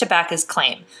verse to back his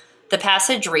claim. The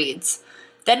passage reads,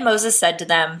 Then Moses said to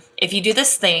them, If you do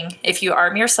this thing, if you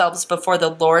arm yourselves before the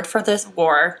Lord for this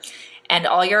war, and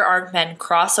all your armed men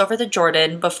cross over the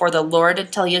Jordan before the Lord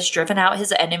until he has driven out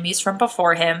his enemies from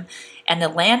before him, and the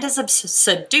land is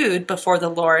subdued before the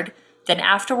Lord, Then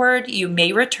afterward you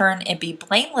may return and be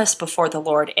blameless before the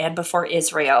Lord and before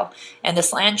Israel, and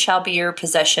this land shall be your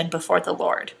possession before the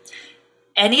Lord.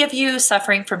 Any of you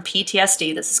suffering from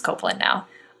PTSD, this is Copeland now,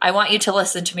 I want you to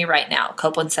listen to me right now,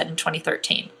 Copeland said in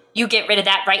 2013. You get rid of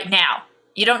that right now.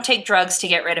 You don't take drugs to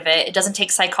get rid of it. It doesn't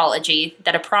take psychology.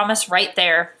 That a promise right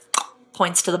there,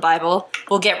 points to the Bible,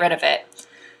 will get rid of it.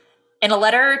 In a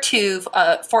letter to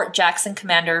Fort Jackson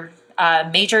Commander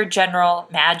Major General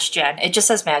Madge Gen, it just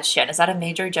says Madge Gen. Is that a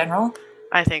Major General?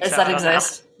 I think Does so. that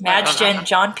exist? Madge Gen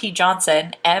John P.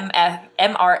 Johnson,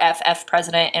 MRFF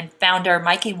president and founder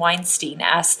Mikey Weinstein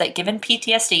asked that given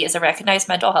PTSD is a recognized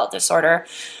mental health disorder,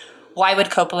 why would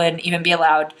Copeland even be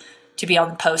allowed to be on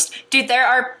the post? Dude, there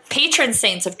are patron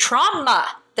saints of trauma.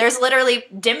 There's literally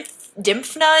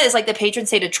Dymphna is like the patron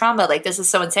saint of trauma. Like, this is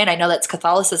so insane. I know that's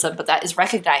Catholicism, but that is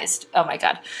recognized. Oh my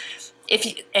God.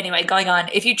 Anyway, going on,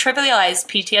 if you trivialize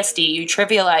PTSD, you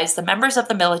trivialize the members of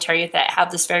the military that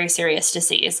have this very serious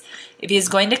disease. If he is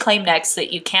going to claim next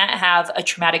that you can't have a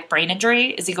traumatic brain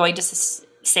injury, is he going to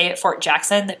say at Fort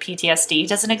Jackson that PTSD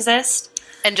doesn't exist?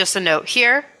 And just a note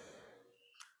here,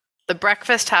 the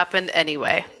breakfast happened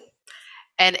anyway.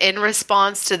 And in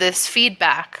response to this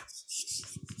feedback,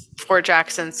 Fort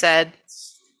Jackson said,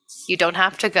 you don't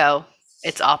have to go.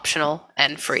 It's optional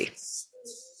and free.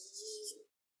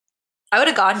 I would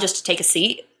have gone just to take a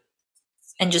seat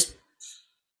and just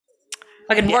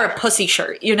fucking wore a pussy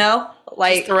shirt, you know?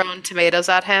 Like, just throwing tomatoes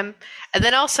at him. And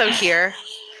then also here,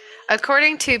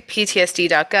 according to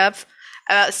PTSD.gov,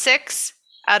 about 6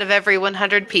 out of every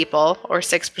 100 people, or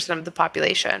 6% of the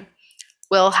population,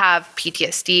 will have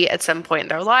PTSD at some point in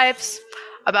their lives.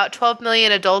 About 12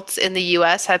 million adults in the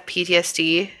U.S. have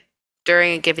PTSD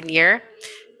during a given year.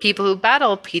 People who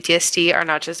battle PTSD are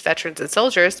not just veterans and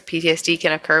soldiers. PTSD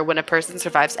can occur when a person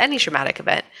survives any traumatic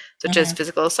event, such as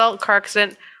physical assault, car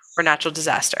accident, or natural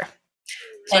disaster.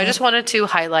 So I just wanted to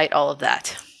highlight all of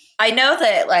that. I know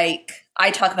that, like, I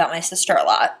talk about my sister a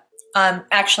lot.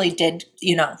 Actually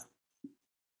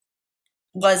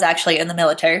was actually in the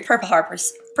military, Purple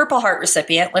Heart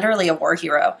recipient, literally a war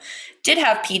hero, did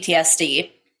have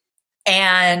PTSD,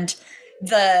 and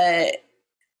the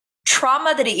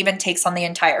trauma that it even takes on the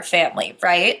entire family,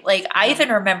 right? Like, I even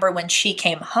remember when she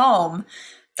came home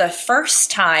the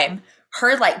first time,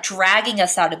 her like dragging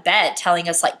us out of bed, telling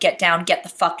us like, get down, get the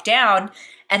fuck down.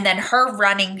 And then her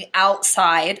running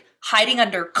outside, hiding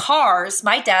under cars.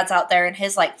 My dad's out there in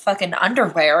his like fucking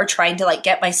underwear trying to like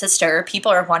get my sister.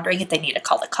 People are wondering if they need to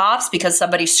call the cops because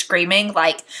somebody's screaming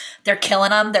like they're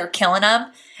killing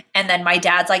them. And then my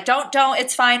dad's like, don't,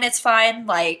 it's fine.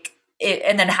 Like,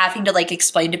 and then having to like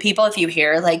explain to people, if you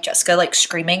hear like Jessica like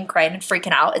screaming, crying, and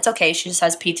freaking out, it's okay. She just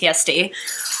has PTSD.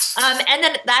 And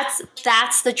then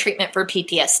that's the treatment for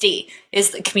PTSD,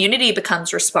 is the community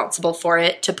becomes responsible for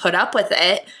it to put up with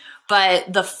it.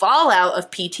 But the fallout of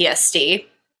PTSD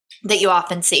that you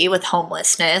often see with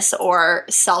homelessness or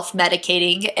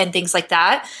self-medicating and things like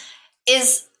that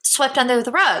is swept under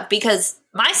the rug, because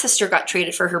my sister got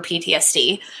treated for her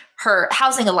PTSD. Her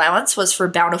housing allowance was for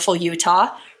Bountiful,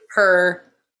 Utah. Her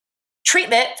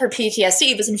treatment for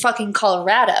PTSD was in fucking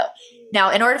Colorado. Now,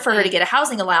 in order for her to get a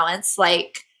housing allowance,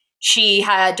 like, she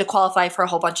had to qualify for a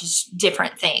whole bunch of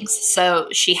different things. So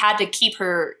she had to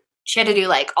do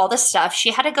like all this stuff.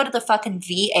 She had to go to the fucking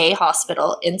VA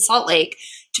hospital in Salt Lake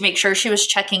to make sure she was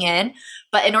checking in.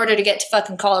 But in order to get to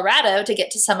fucking Colorado to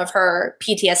get to some of her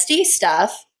PTSD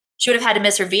stuff, she would have had to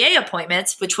miss her VA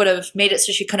appointments, which would have made it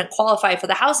so she couldn't qualify for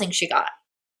the housing she got.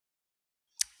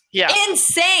 Yeah.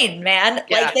 Insane, man.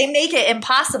 Yeah. Like, they make it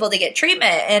impossible to get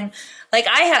treatment. And like,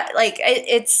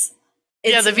 it's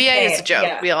the VA insane. is a joke.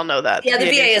 Yeah. We all know that. Yeah, the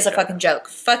VA is a fucking joke.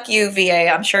 Fuck you, VA.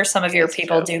 I'm sure some of your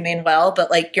people do mean well, but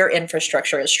like, your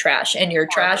infrastructure is trash, and you're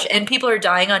trash, and people are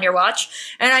dying on your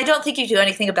watch, and I don't think you do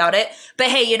anything about it. But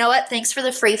hey, you know what? Thanks for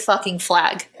the free fucking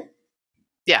flag.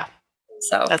 Yeah.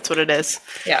 So that's what it is.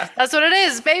 Yeah. That's what it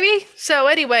is, baby. So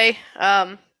anyway,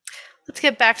 let's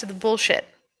get back to the bullshit.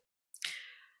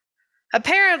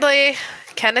 Apparently,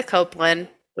 Kenneth Copeland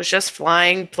was just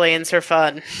flying planes for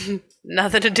fun.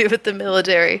 Nothing to do with the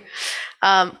military.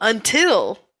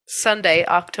 Until Sunday,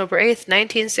 October 8th,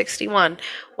 1961,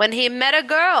 when he met a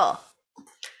girl.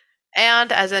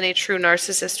 And, as any true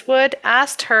narcissist would,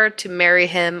 asked her to marry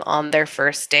him on their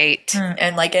first date.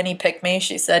 And like any pick-me,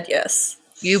 she said yes.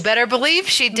 You better believe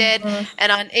she did. Mm-hmm.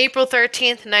 And on April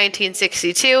 13th,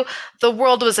 1962, the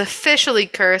world was officially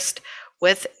cursed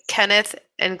with Kenneth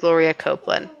and Gloria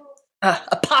Copeland.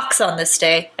 A pox on this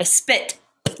day. I spit.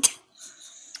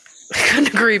 I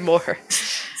couldn't agree more.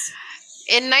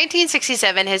 In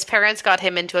 1967, his parents got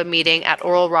him into a meeting at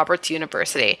Oral Roberts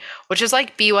University, which is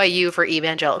like BYU for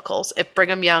evangelicals, if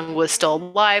Brigham Young was still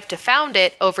alive to found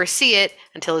it, oversee it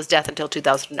until his death until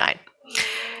 2009.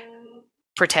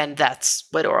 Pretend that's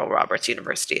what Oral Roberts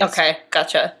University is. Okay,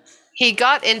 gotcha. He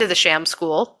got into the sham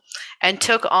school and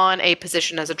took on a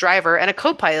position as a driver and a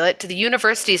co-pilot to the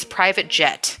university's private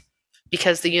jet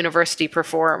because the university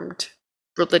performed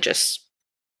religious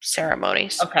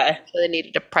ceremonies. Okay. So they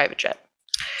needed a private jet.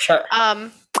 Sure.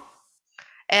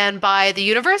 And by the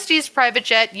university's private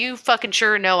jet, you fucking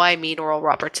sure know I mean Oral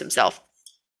Roberts himself.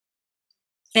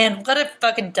 Man, what a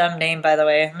fucking dumb name, by the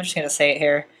way. I'm just going to say it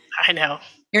here. I know.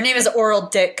 Your name is Oral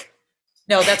Dick.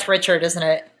 No, that's Richard, isn't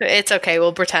it? It's okay.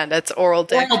 We'll pretend it's Oral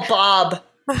Dick. Oral Bob.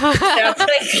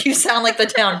 You sound like the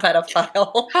town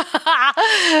pedophile.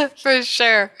 For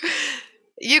sure.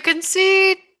 You can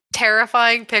see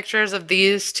terrifying pictures of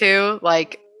these two,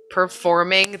 like,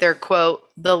 performing their, quote,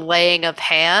 the laying of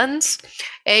hands,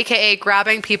 aka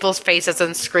grabbing people's faces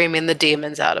and screaming the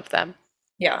demons out of them.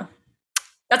 Yeah.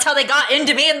 That's how they got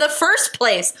into me in the first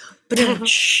place.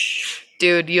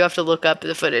 Dude, you have to look up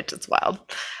the footage. It's wild.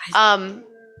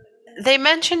 They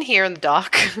mention here in the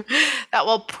doc that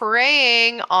while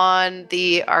praying on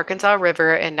the Arkansas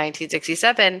River in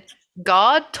 1967,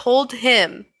 God told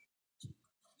him,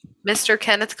 Mr.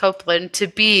 Kenneth Copeland, to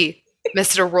be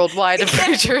Mr. Worldwide of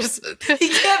Preachers. He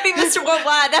can't be Mr.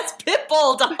 Worldwide. That's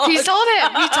Pitbull, dog. He told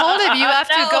him, you have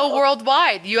to go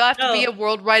worldwide. You have to be a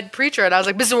worldwide preacher. And I was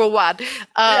like, Mr. Worldwide.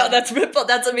 No, that's Pitbull.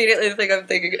 That's immediately the thing I'm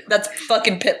thinking. That's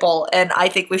fucking Pitbull. And I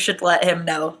think we should let him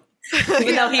know.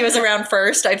 Even though he was around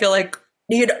first, I feel like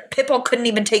Pitbull couldn't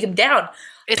even take him down.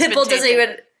 Pitbull doesn't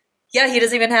even... Yeah, he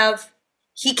doesn't even have...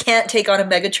 He can't take on a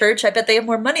mega church. I bet they have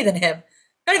more money than him.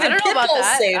 Not even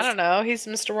Pitbull's safe. I don't know. He's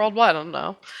Mr. Worldwide. I don't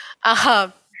know.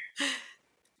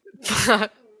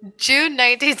 June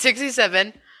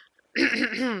 1967,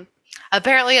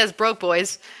 apparently as Broke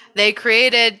Boys, they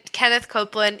created Kenneth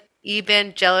Copeland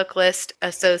Evangelicalist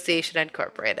Association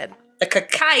Incorporated. The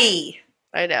Kakai.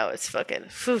 I know, it's fucking...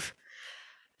 Whew.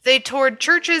 They toured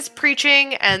churches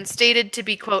preaching and stated to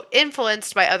be, quote,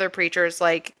 influenced by other preachers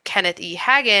like Kenneth E.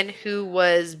 Hagin, who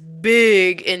was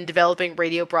big in developing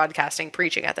radio broadcasting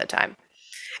preaching at that time.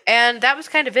 And that was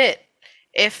kind of it.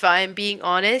 If I'm being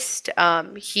honest,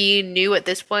 he knew at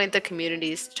this point the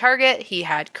community's target. He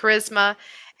had charisma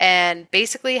and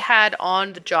basically had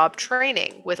on-the-job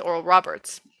training with Oral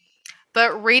Roberts.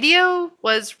 But radio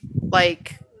was,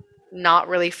 like, not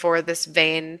really for this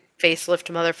vain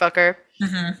facelift motherfucker.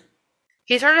 Mm-hmm.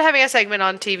 He started having a segment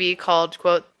on TV called,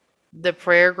 quote, The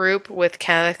Prayer Group with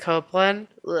Kenneth Copeland.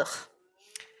 Ugh.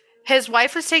 His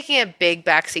wife was taking a big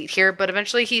backseat here, but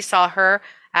eventually he saw her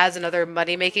as another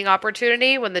money-making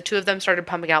opportunity when the two of them started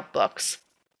pumping out books.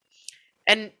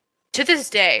 And to this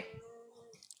day,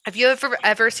 have you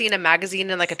ever seen a magazine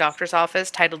in like a doctor's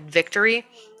office titled Victory?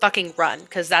 Fucking run,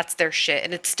 because that's their shit,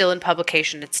 and it's still in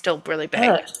publication. It's still really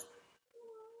big.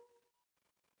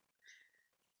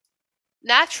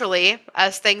 Naturally,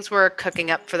 as things were cooking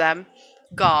up for them,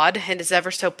 God, in his ever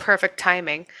so perfect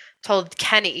timing, told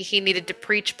Kenny he needed to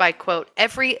preach by, quote,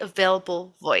 every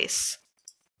available voice.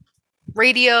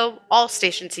 Radio, all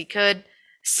stations he could,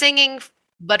 singing,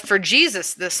 but for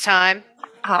Jesus this time,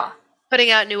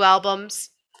 putting out new albums,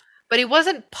 but he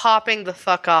wasn't popping the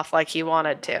fuck off like he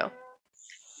wanted to.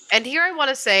 And here I want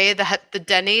to say that the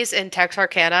Denny's in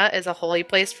Texarkana is a holy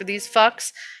place for these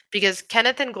fucks, because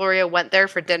Kenneth and Gloria went there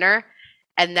for dinner,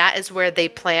 and that is where they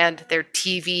planned their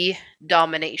TV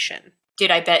domination.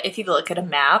 Dude, I bet if you look at a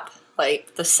map,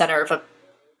 like the center of a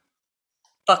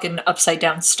fucking upside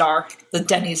down star, the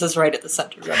Denny's is right at the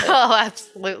center of it. Oh,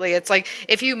 absolutely. It's like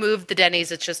if you move the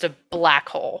Denny's, it's just a black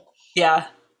hole. Yeah.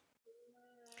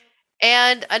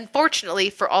 And unfortunately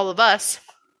for all of us,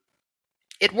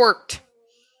 it worked.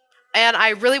 And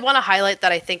I really want to highlight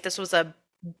that I think this was a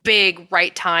big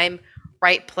right time,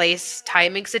 right place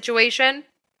timing situation,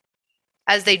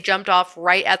 as they jumped off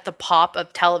right at the pop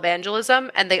of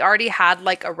televangelism, and they already had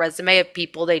like a resume of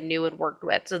people they knew and worked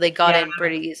with, so they got in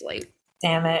pretty easily.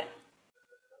 Damn it.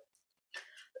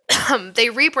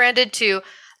 They rebranded to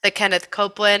the Kenneth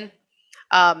Copeland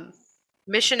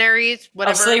Missionaries,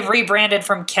 whatever. So they rebranded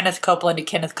from Kenneth Copeland to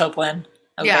Kenneth Copeland.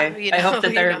 Okay. Yeah, you know, I hope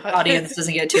that their audience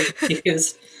doesn't get too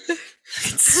confused.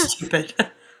 It's stupid.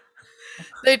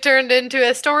 They turned into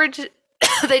a storage.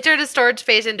 They turned a storage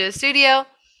space into a studio,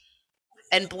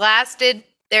 and blasted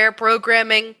their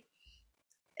programming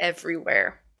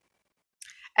everywhere.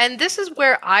 And this is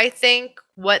where I think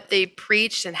what they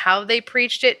preached and how they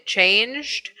preached it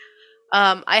changed.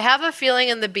 I have a feeling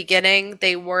in the beginning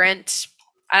they weren't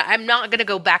I'm not going to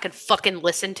go back and fucking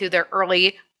listen to their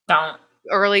early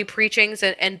preachings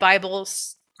and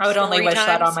Bibles. I would only wish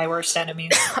that on my worst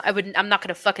enemies. I'm not going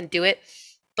to fucking do it.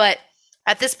 But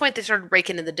at this point, they started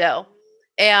raking in the dough.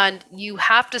 And you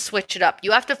have to switch it up.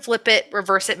 You have to flip it,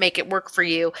 reverse it, make it work for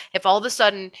you. If all of a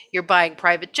sudden you're buying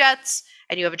private jets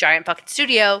and you have a giant fucking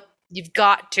studio, you've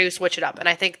got to switch it up. And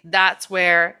I think that's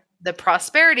where the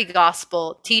prosperity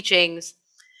gospel teachings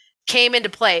came into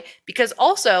play. Because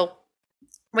also,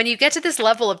 when you get to this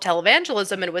level of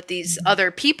televangelism and with these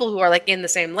other people who are like in the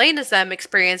same lane as them,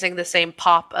 experiencing the same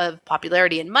pop of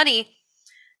popularity and money,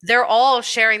 they're all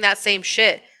sharing that same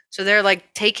shit. So they're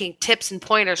like taking tips and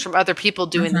pointers from other people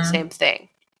doing the same thing.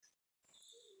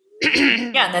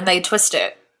 Yeah, and then they twist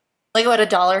it. Look at what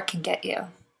 $1 can get you.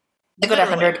 Look what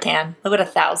 100 can. Look what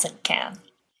 1,000 can.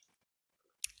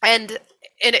 And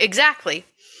exactly.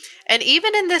 And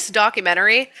even in this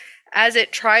documentary, as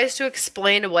it tries to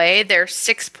explain away their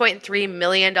 $6.3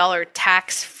 million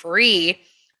tax-free,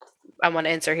 I want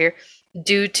to insert here,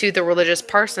 due to the Religious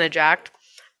Parsonage Act,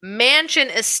 mansion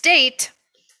estate,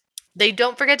 they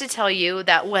don't forget to tell you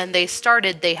that when they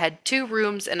started, they had 2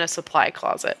 rooms and a supply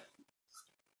closet.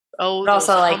 Oh, but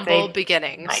also, like, humble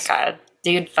beginnings. My God.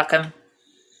 Dude, fuck them.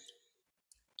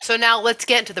 So now let's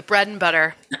get into the bread and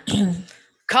butter.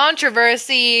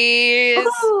 Controversies!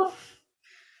 Ooh.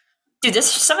 Dude,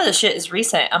 some of the shit is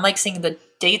recent. I'm like seeing the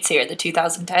dates here, the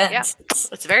 2010s. Yeah,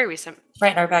 it's very recent.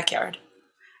 Right in our backyard.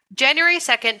 January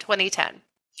 2nd, 2010.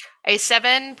 A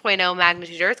 7.0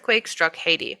 magnitude earthquake struck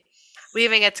Haiti,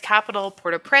 leaving its capital,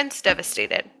 Port-au-Prince,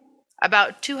 devastated.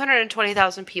 About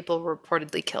 220,000 people were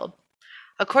reportedly killed.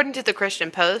 According to the Christian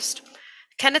Post,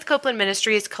 Kenneth Copeland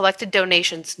Ministries collected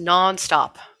donations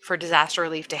nonstop for disaster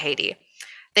relief to Haiti.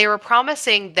 They were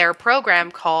promising their program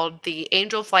called the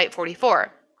Angel Flight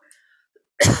 44.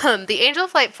 The Angel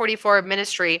Flight 44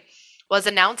 ministry was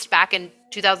announced back in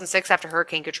 2006 after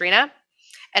Hurricane Katrina.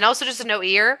 And also, just a note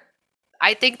here,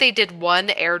 I think they did one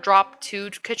airdrop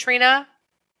to Katrina.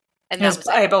 And it was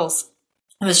Bibles.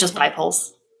 It was just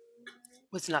Bibles.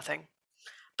 Was nothing.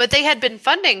 But they had been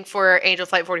funding for Angel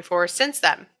Flight 44 since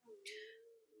then.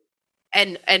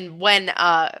 And when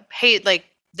the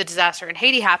disaster in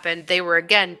Haiti happened, they were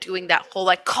again doing that whole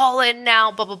like call in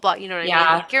now, blah blah blah. You know what I mean?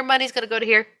 Like, your money's gonna go to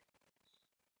here.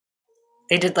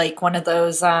 They did like one of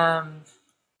those. What are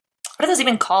those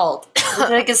even called?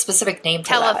 Like a specific name.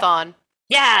 Telethon.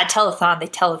 Yeah, telethon. They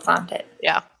telethoned it.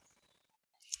 Yeah.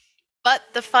 But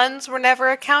the funds were never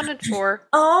accounted for.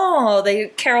 Oh, the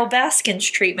Carol Baskins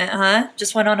treatment, huh?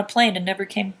 Just went on a plane and never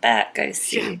came back, I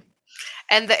see. Yeah.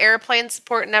 And the airplane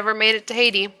support never made it to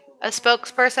Haiti. A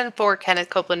spokesperson for Kenneth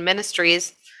Copeland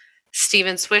Ministries,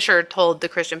 Stephen Swisher, told the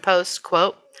Christian Post,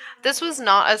 quote, "This was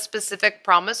not a specific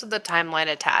promise with a timeline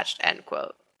attached," end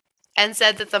quote. And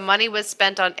said that the money was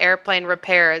spent on airplane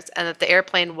repairs and that the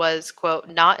airplane was, quote,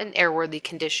 not in airworthy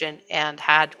condition and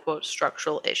had, quote,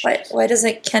 structural issues. Why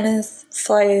doesn't Kenneth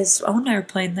fly his own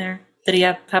airplane there that he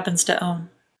happens to own?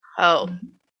 Oh,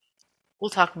 we'll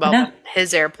talk about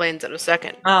his airplanes in a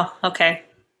second. Oh, okay.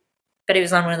 But he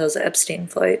was on one of those Epstein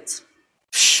flights.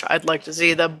 I'd like to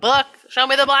see the book. Show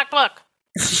me the black book.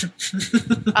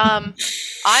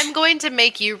 I'm going to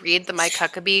make you read the Mike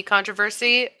Huckabee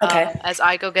controversy as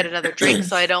I go get another drink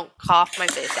so I don't cough my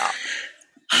face off.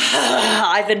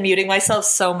 I've been muting myself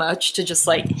so much to just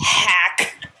like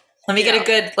hack. Let me get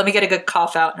a good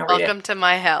cough out and Welcome to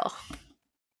my hell.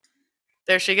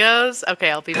 There she goes. Okay,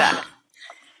 I'll be back.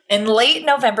 In late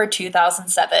November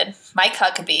 2007, Mike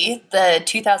Huckabee, the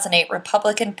 2008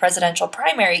 Republican presidential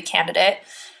primary candidate,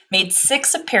 made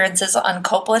 6 appearances on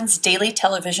Copeland's daily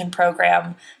television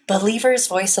program, Believer's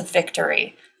Voice of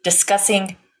Victory,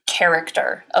 discussing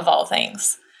character, of all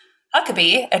things.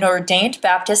 Huckabee, an ordained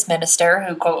Baptist minister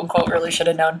who, quote-unquote, really should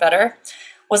have known better,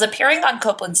 was appearing on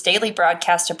Copeland's daily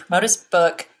broadcast to promote his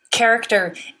book,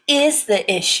 Character is the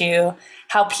Issue,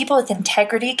 How People with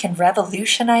Integrity Can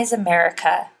Revolutionize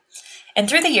America. And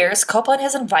through the years, Copeland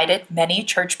has invited many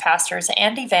church pastors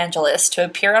and evangelists to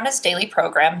appear on his daily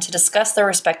program to discuss their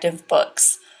respective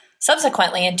books.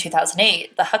 Subsequently, in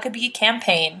 2008, the Huckabee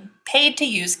campaign paid to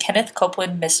use Kenneth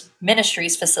Copeland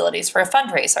Ministries facilities for a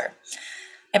fundraiser.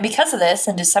 And because of this,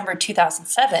 in December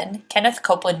 2007, Kenneth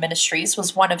Copeland Ministries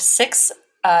was one of 6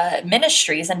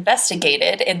 ministries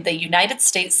investigated in the United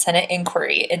States Senate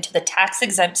inquiry into the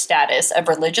tax-exempt status of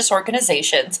religious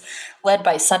organizations led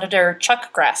by Senator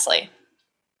Chuck Grassley.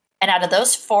 And out of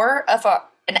those four,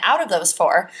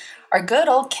 our good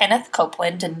old Kenneth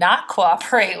Copeland did not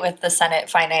cooperate with the Senate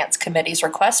Finance Committee's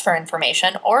request for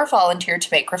information or volunteer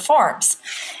to make reforms.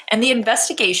 And the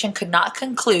investigation could not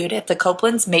conclude if the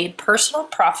Copelands made personal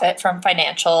profit from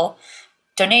financial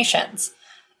donations.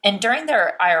 And during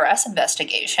their IRS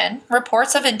investigation,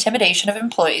 reports of intimidation of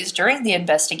employees during the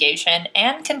investigation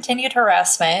and continued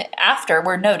harassment after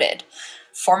were noted.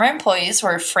 Former employees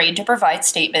were afraid to provide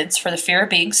statements for the fear of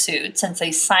being sued since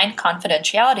they signed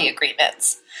confidentiality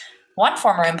agreements. One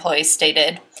former employee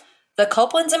stated, "The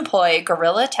Copelands employ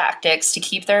guerrilla tactics to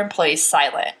keep their employees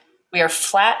silent. We are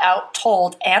flat out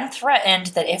told and threatened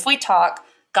that if we talk,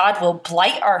 God will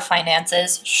blight our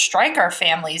finances, strike our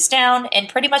families down, and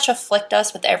pretty much afflict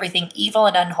us with everything evil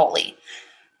and unholy.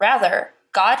 Rather,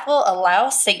 God will allow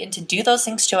Satan to do those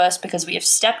things to us because we have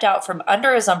stepped out from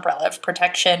under his umbrella of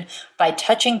protection by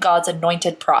touching God's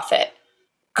anointed prophet.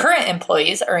 Current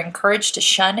employees are encouraged to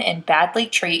shun and badly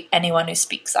treat anyone who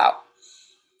speaks out."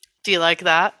 Do you like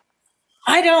that?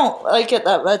 I don't like it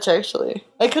that much, actually.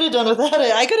 I could have done without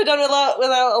it. I could have done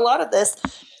without a lot of this.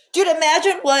 Dude,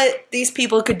 imagine what these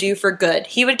people could do for good.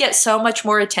 He would get so much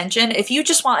more attention. If you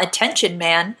just want attention,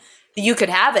 man, you could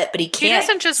have it, but he can't. He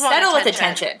doesn't just want settle attention. with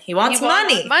attention. He wants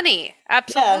money. Money,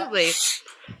 absolutely.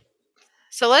 Yeah.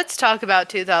 So let's talk about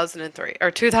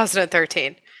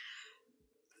 2013.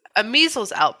 A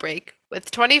measles outbreak with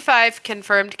 25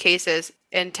 confirmed cases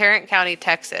in Tarrant County,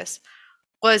 Texas,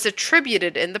 was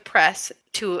attributed in the press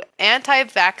to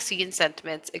anti-vaccine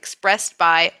sentiments expressed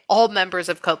by all members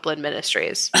of Copeland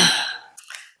Ministries.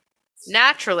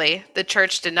 Naturally, the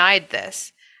church denied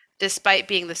this, despite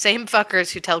being the same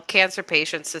fuckers who tell cancer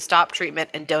patients to stop treatment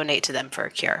and donate to them for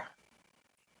a cure.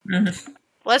 Mm-hmm.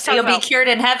 Let's talk You'll about... be cured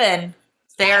in heaven.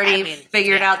 They already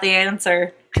figured out the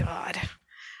answer. God.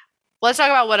 Let's talk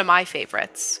about one of my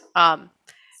favorites.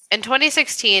 In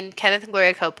 2016, Kenneth and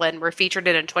Gloria Copeland were featured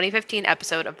in a 2015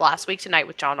 episode of Last Week Tonight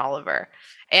with John Oliver.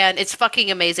 And it's fucking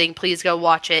amazing. Please go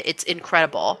watch it. It's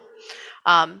incredible.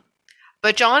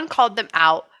 But John called them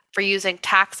out for using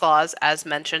tax laws, as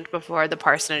mentioned before, the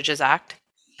Parsonages Act,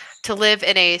 to live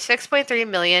in a $6.3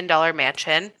 million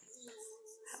mansion.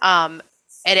 And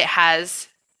it's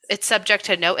subject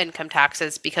to no income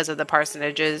taxes because of the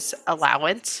Parsonages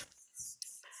allowance.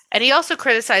 And he also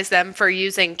criticized them for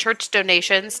using church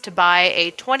donations to buy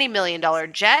a $20 million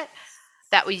jet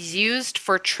that was used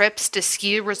for trips to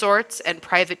ski resorts and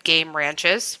private game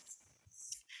ranches,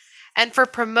 and for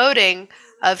promoting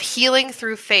of healing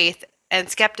through faith and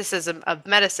skepticism of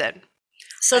medicine.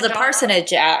 So the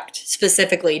Parsonage Act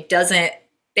specifically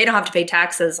they don't have to pay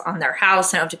taxes on their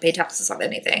house. They don't have to pay taxes on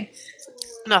anything.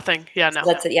 Nothing. Yeah, no.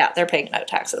 That's it. Yeah, they're paying no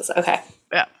taxes. Okay.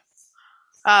 Yeah.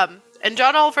 And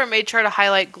John Oliver made sure to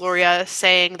highlight Gloria,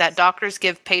 saying that doctors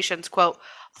give patients, quote,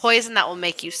 poison that will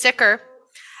make you sicker,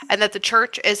 and that the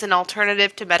church is an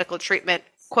alternative to medical treatment.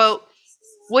 Quote,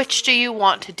 which do you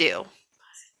want to do?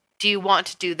 Do you want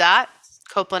to do that?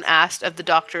 Copeland asked of the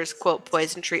doctor's, quote,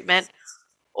 poison treatment.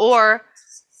 Or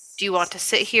do you want to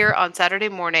sit here on Saturday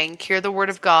morning, hear the word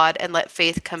of God, and let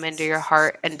faith come into your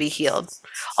heart and be healed?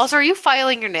 Also, are you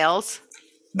filing your nails?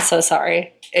 I'm so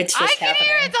sorry. It's just happening. I can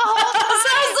hear it the whole time. I'm so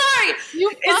sorry.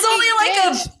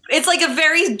 It's like a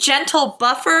very gentle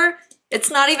buffer. It's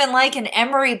not even like an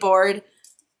emery board.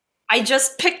 I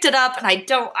just picked it up and I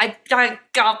put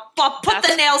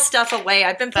the nail stuff away.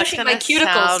 I've been pushing my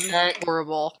cuticles.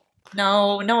 Horrible.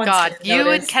 No one's God,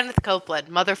 you and Kenneth Copeland,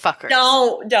 motherfuckers.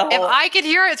 No. If I could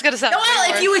hear it, it's going to sound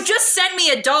Noelle, if you would just send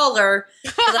me $1 so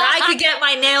that I could get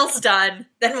my nails done,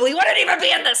 then we wouldn't even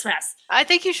be in this mess. I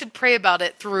think you should pray about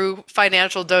it through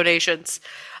financial donations.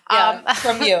 Yeah,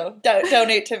 from you.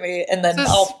 Donate to me, and then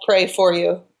I'll pray for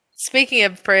you. Speaking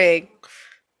of praying,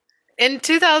 in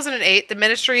 2008, the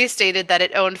ministry stated that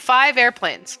it owned 5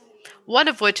 airplanes, one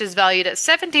of which is valued at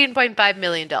 $17.5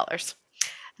 million.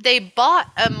 They bought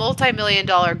a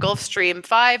multi-million-dollar Gulfstream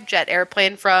 5 jet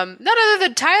airplane from none other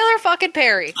than Tyler fucking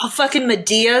Perry. Oh, fucking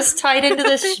Medea's tied into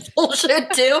this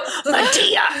bullshit too?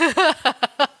 Medea!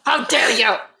 How dare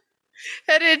you!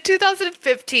 And in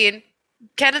 2015,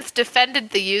 Kenneth defended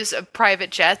the use of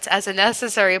private jets as a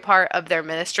necessary part of their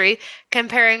ministry,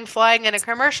 comparing flying in a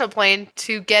commercial plane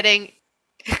to getting,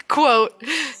 quote,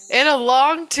 in a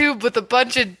long tube with a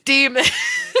bunch of demons.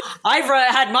 I've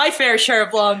had my fair share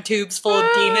of long tubes full of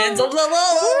demons.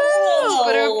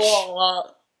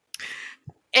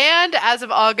 And as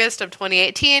of August of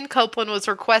 2018, Copeland was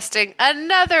requesting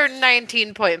another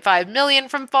 $19.5 million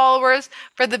from followers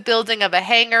for the building of a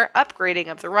hangar,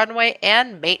 upgrading of the runway,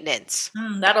 and maintenance.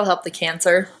 That'll help the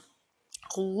cancer.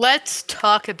 Let's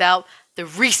talk about the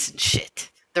recent shit.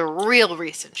 The real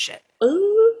recent shit.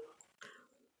 Ooh.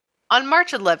 On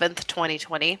March 11th,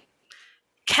 2020,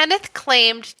 Kenneth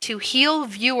claimed to heal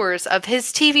viewers of his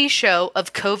TV show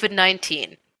of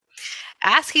COVID-19,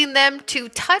 asking them to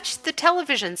touch the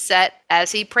television set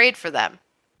as he prayed for them.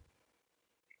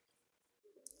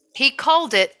 He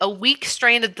called it a weak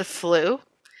strain of the flu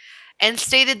and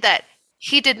stated that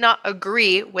he did not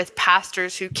agree with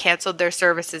pastors who canceled their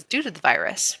services due to the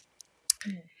virus.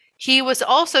 He was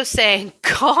also saying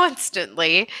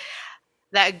constantly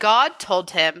that God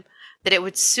told him that it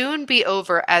would soon be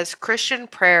over as Christian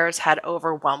prayers had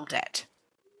overwhelmed it.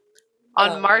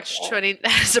 On March 20,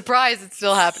 surprise, it's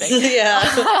still happening. Yeah.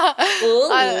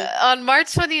 On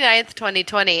March 29th,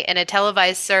 2020, in a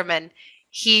televised sermon,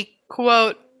 he,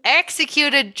 quote,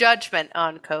 executed judgment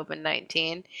on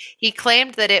COVID-19. He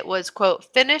claimed that it was, quote,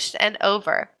 finished and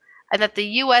over, and that the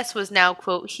U.S. was now,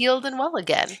 quote, healed and well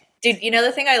again. Dude, you know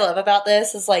the thing I love about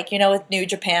this is, like, you know, with New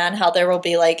Japan, how there will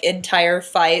be, like, entire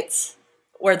fights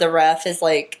where the ref is,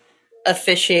 like,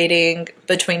 officiating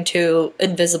between two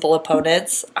invisible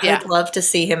opponents. I would love to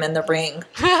see him in the ring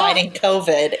fighting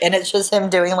COVID, and it's just him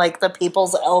doing, like, the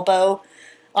people's elbow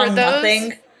on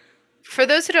nothing. For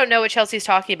those who don't know what Chelsea's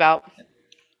talking about,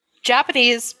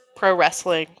 Japanese pro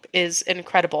wrestling is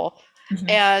incredible. Mm-hmm.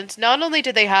 And not only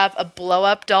do they have a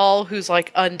blow-up doll who's,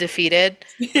 like, undefeated,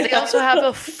 they also have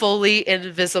a fully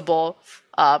invisible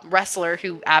wrestler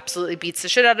who absolutely beats the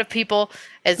shit out of people.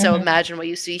 And so imagine what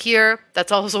you see here.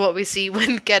 That's also what we see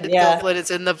when Kenneth Copeland is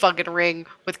in the fucking ring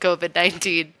with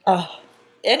COVID-19. Oh,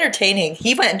 entertaining.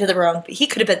 He went into the wrong... He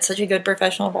could have been such a good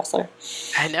professional wrestler.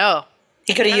 I know.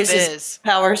 He could have used his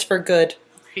powers for good.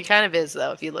 He kind of is,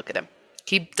 though, if you look at him.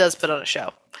 He does put on a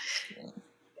show.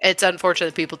 It's unfortunate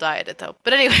that people die at it, though.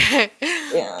 But anyway.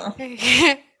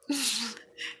 Yeah.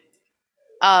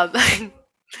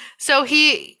 So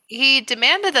he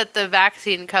demanded that the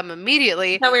vaccine come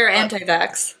immediately. No, we were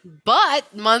anti-vax.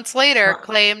 But months later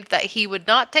claimed that he would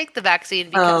not take the vaccine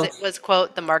because it was,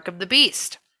 quote, the mark of the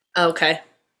beast. Okay.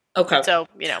 So,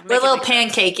 you know. We're a little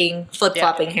pancaking,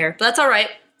 flip-flopping here. But that's all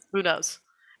right. Who knows?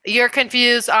 You're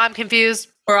confused. I'm confused.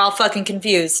 We're all fucking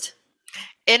confused.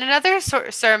 In another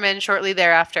sermon shortly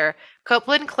thereafter,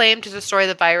 Copeland claimed to destroy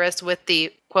the virus with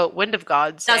the, quote, wind of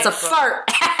God. That's a fart.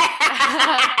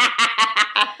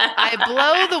 I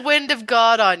blow the wind of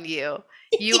God on you.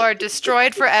 You are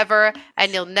destroyed forever,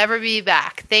 and you'll never be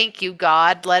back. Thank you,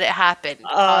 God. Let it happen.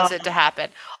 Cause it to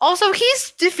happen. Also,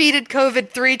 he's defeated COVID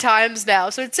 3 times now,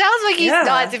 so it sounds like he's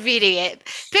not defeating it.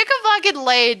 Pick a fucking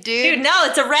lane, dude. Dude, no,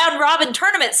 it's a round-robin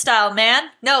tournament style, man.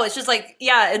 No, it's just like,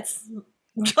 it's...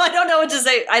 I don't know what to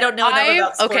say. I don't know enough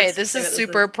about sports. Okay, this is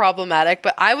super problematic,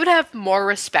 but I would have more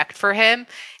respect for him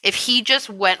if he just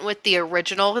went with the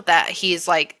original that he's,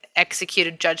 like,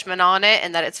 executed judgment on it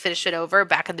and that it's finished and over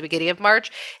back at the beginning of March.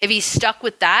 If he stuck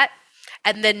with that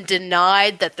and then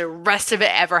denied that the rest of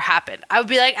it ever happened, I would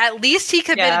be like, at least he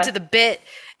committed to the bit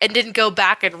and didn't go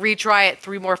back and retry it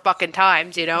 3 more fucking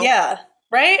times, you know? Yeah,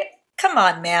 right? Come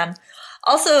on, man.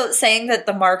 Also, saying that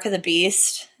the mark of the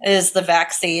beast is the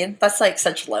vaccine, that's like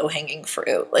such low-hanging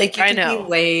fruit. Like, you can be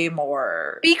way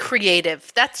more... Be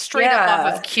creative. That's straight up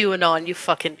off of QAnon, you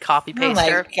fucking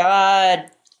copy-paster. Oh my god.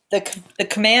 The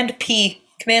Command P,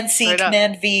 Command C,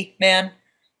 Command V, man.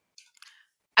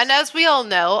 And as we all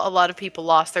know, a lot of people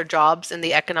lost their jobs in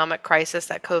the economic crisis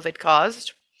that COVID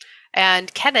caused.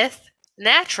 And Kenneth,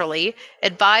 naturally,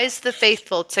 advised the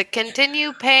faithful to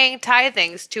continue paying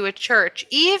tithings to a church,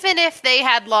 even if they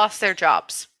had lost their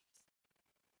jobs.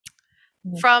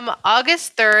 From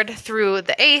August 3rd through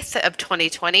the 8th of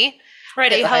 2020...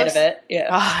 Right at the height of it,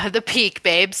 yeah. The peak,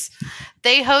 babes.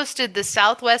 They hosted the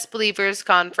Southwest Believers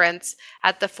Conference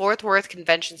at the Fort Worth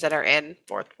Convention Center in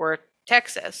Fort Worth,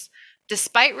 Texas.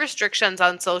 Despite restrictions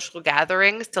on social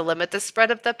gatherings to limit the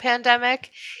spread of the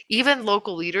pandemic, even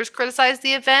local leaders criticized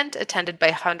the event, attended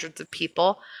by hundreds of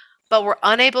people, but were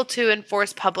unable to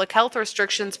enforce public health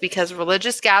restrictions because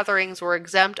religious gatherings were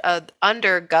exempt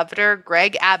under Governor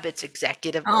Greg Abbott's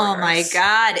executive orders. Oh my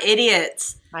God,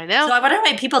 idiots. I know. So I wonder how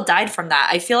many people died from that.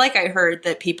 I feel like I heard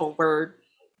that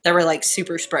there were like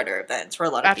super spreader events where a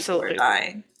lot of people were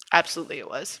dying. Absolutely it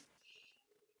was.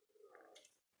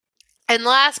 And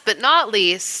last but not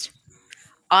least,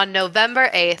 on November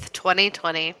 8th,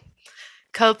 2020,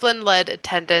 Copeland led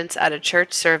attendance at a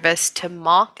church service to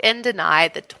mock and deny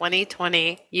the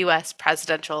 2020 U.S.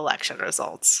 presidential election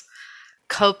results.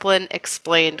 Copeland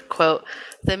explained, quote,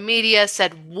 "The media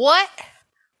said, what?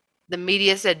 The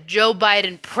media said Joe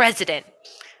Biden president,"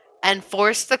 and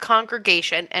forced the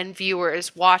congregation and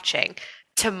viewers watching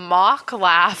to mock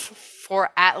laugh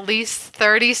for at least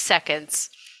 30 seconds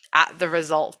at the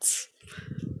results.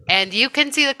 And you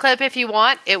can see the clip if you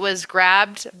want. It was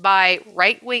grabbed by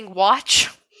Right Wing Watch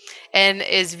and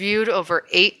is viewed over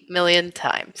 8 million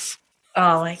times.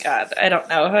 Oh my God. I don't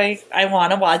know. I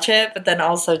want to watch it, but then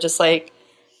also just like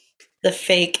the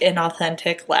fake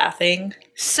inauthentic laughing.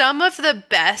 Some of the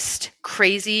best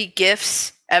crazy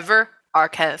GIFs ever are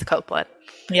Kenneth Copeland.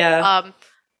 Yeah.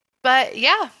 But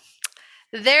yeah,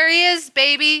 there he is,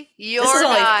 baby. Your this is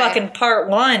only guy. fucking part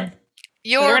 1.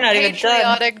 Your We're not even done.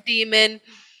 patriotic demon.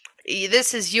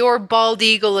 This is your bald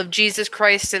eagle of Jesus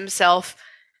Christ himself,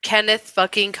 Kenneth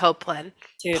fucking Copeland.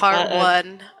 Dude, part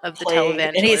 1 of the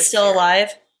televangelist. And he's still alive?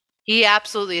 He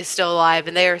absolutely is still alive,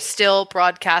 and they are still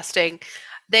broadcasting.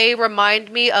 They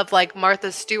remind me of like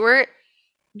Martha Stewart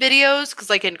videos, because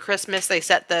like in Christmas they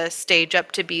set the stage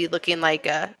up to be looking like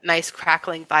a nice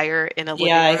crackling fire in a living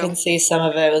room. I can see some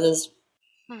of it with his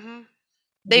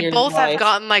They both wife. have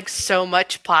gotten like so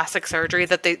much plastic surgery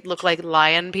that they look like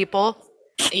lion people.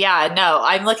 Yeah, no,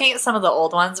 I'm looking at some of the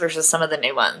old ones versus some of the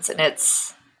new ones, and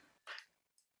it's...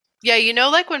 Yeah, you know,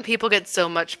 like when people get so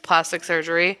much plastic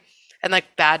surgery and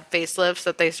like bad facelifts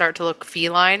that they start to look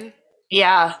feline?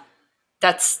 Yeah,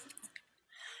 that's...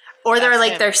 Or they're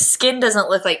like, him. their skin doesn't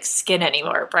look like skin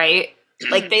anymore, right?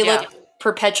 Like they Yeah. look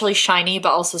perpetually shiny,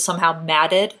 but also somehow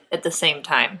matted at the same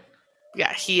time.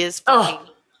 Yeah, he is fucking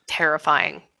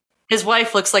terrifying. His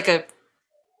wife looks like a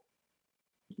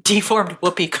deformed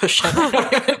whoopee cushion. I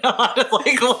don't even know how to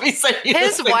let me send you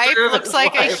His this picture wife of looks his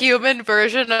like a wife. human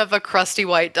version of a crusty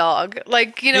white dog.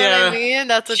 Like, you know what I mean?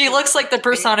 That's what She looks like the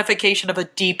personification of a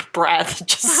deep breath.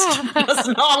 Just does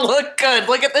not look good.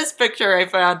 Look at this picture I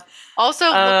found. Also,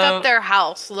 look up their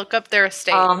house. Look up their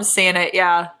estate. I'm seeing it,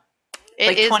 yeah. It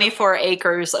Like is 24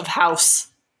 acres of house.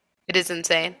 It is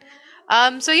insane.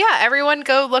 So yeah, everyone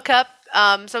go look up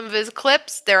some of his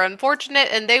clips. They're unfortunate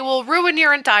and they will ruin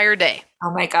your entire day. Oh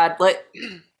my god,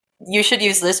 you should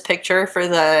use this picture for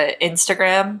the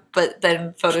Instagram, but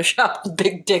then Photoshop the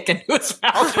big dick into his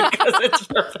mouth because it's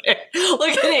perfect. Look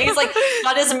at it. He's like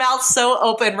got his mouth so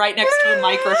open right next to the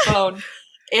microphone.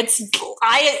 It's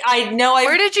I know I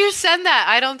Where did you send that?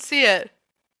 I don't see it.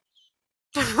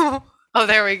 Oh,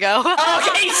 there we go. Oh,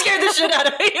 okay, you scared the shit out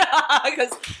of me.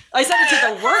 Because I sent it to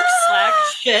the work Slack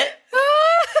shit.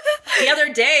 The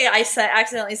other day, I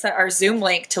accidentally sent our Zoom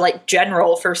link to like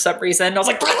general for some reason. I was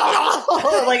like,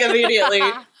 like immediately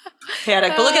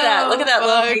panic. But look at that. Look at that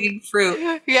low hanging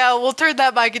fruit. Yeah, we'll turn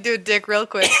that mic into a dick real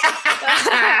quick.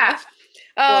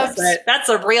 That's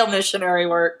a real missionary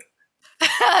work.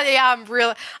 Yeah,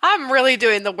 I'm really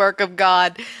doing the work of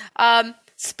God.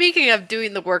 Speaking of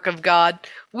doing the work of God,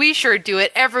 we sure do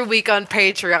it every week on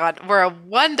Patreon, where a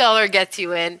 $1 gets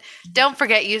you in. Don't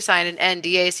forget you signed an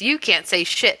NDA, so you can't say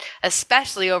shit,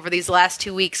 especially over these last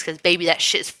 2 weeks, because baby, that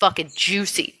shit's fucking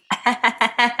juicy.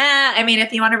 I mean,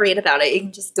 if you want to read about it, you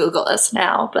can just Google us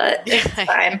now, but it's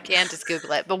fine. You can just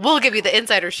Google it, but we'll give you the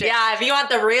insider shit. Yeah, if you want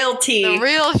the real tea. The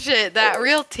real shit, that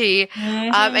real tea.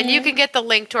 And you can get the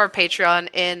link to our Patreon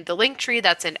in the link tree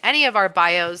that's in any of our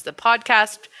bios, the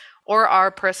podcast, or our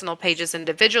personal pages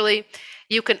individually.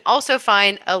 You can also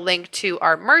find a link to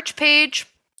our merch page,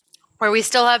 where we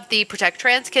still have the Protect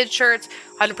Trans Kids shirts.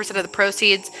 100% of the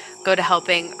proceeds go to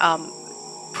helping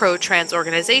pro-trans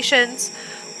organizations.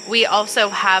 We also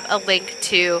have a link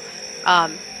to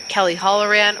Kelly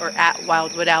Holloran, or at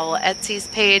Wildwood Owl Etsy's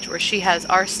page, where she has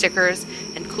our stickers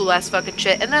and cool-ass fucking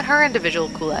shit, and then her individual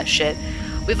cool-ass shit.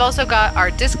 We've also got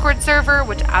our Discord server,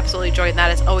 which absolutely join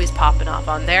that. It's always popping off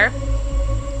on there.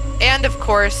 And, of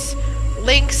course,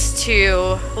 links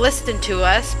to listen to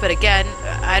us, but again,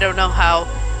 I don't know how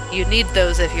you need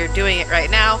those if you're doing it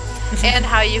right now, and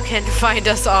how you can find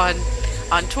us on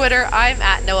Twitter. I'm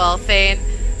at Noelle Thane.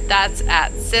 That's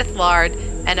at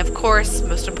SithLard. And of course,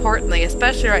 most importantly,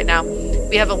 especially right now,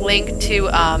 we have a link to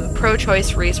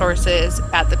pro-choice resources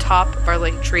at the top of our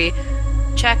link tree.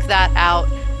 Check that out.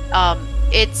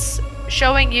 It's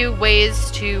showing you ways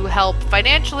to help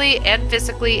financially and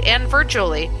physically and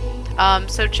virtually.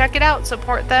 So check it out,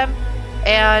 support them,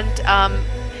 and,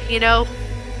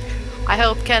 I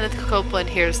hope Kenneth Copeland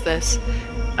hears this,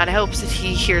 and I hope that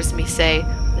he hears me say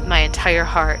with my entire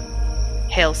heart,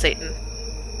 Hail Satan.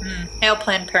 Hail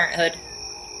Planned Parenthood.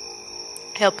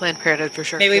 Hail Planned Parenthood for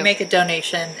sure. May we too. make a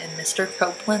donation in Mr.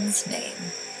 Copeland's name.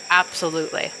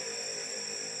 Absolutely.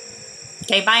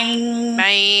 Okay, bye.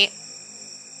 Bye.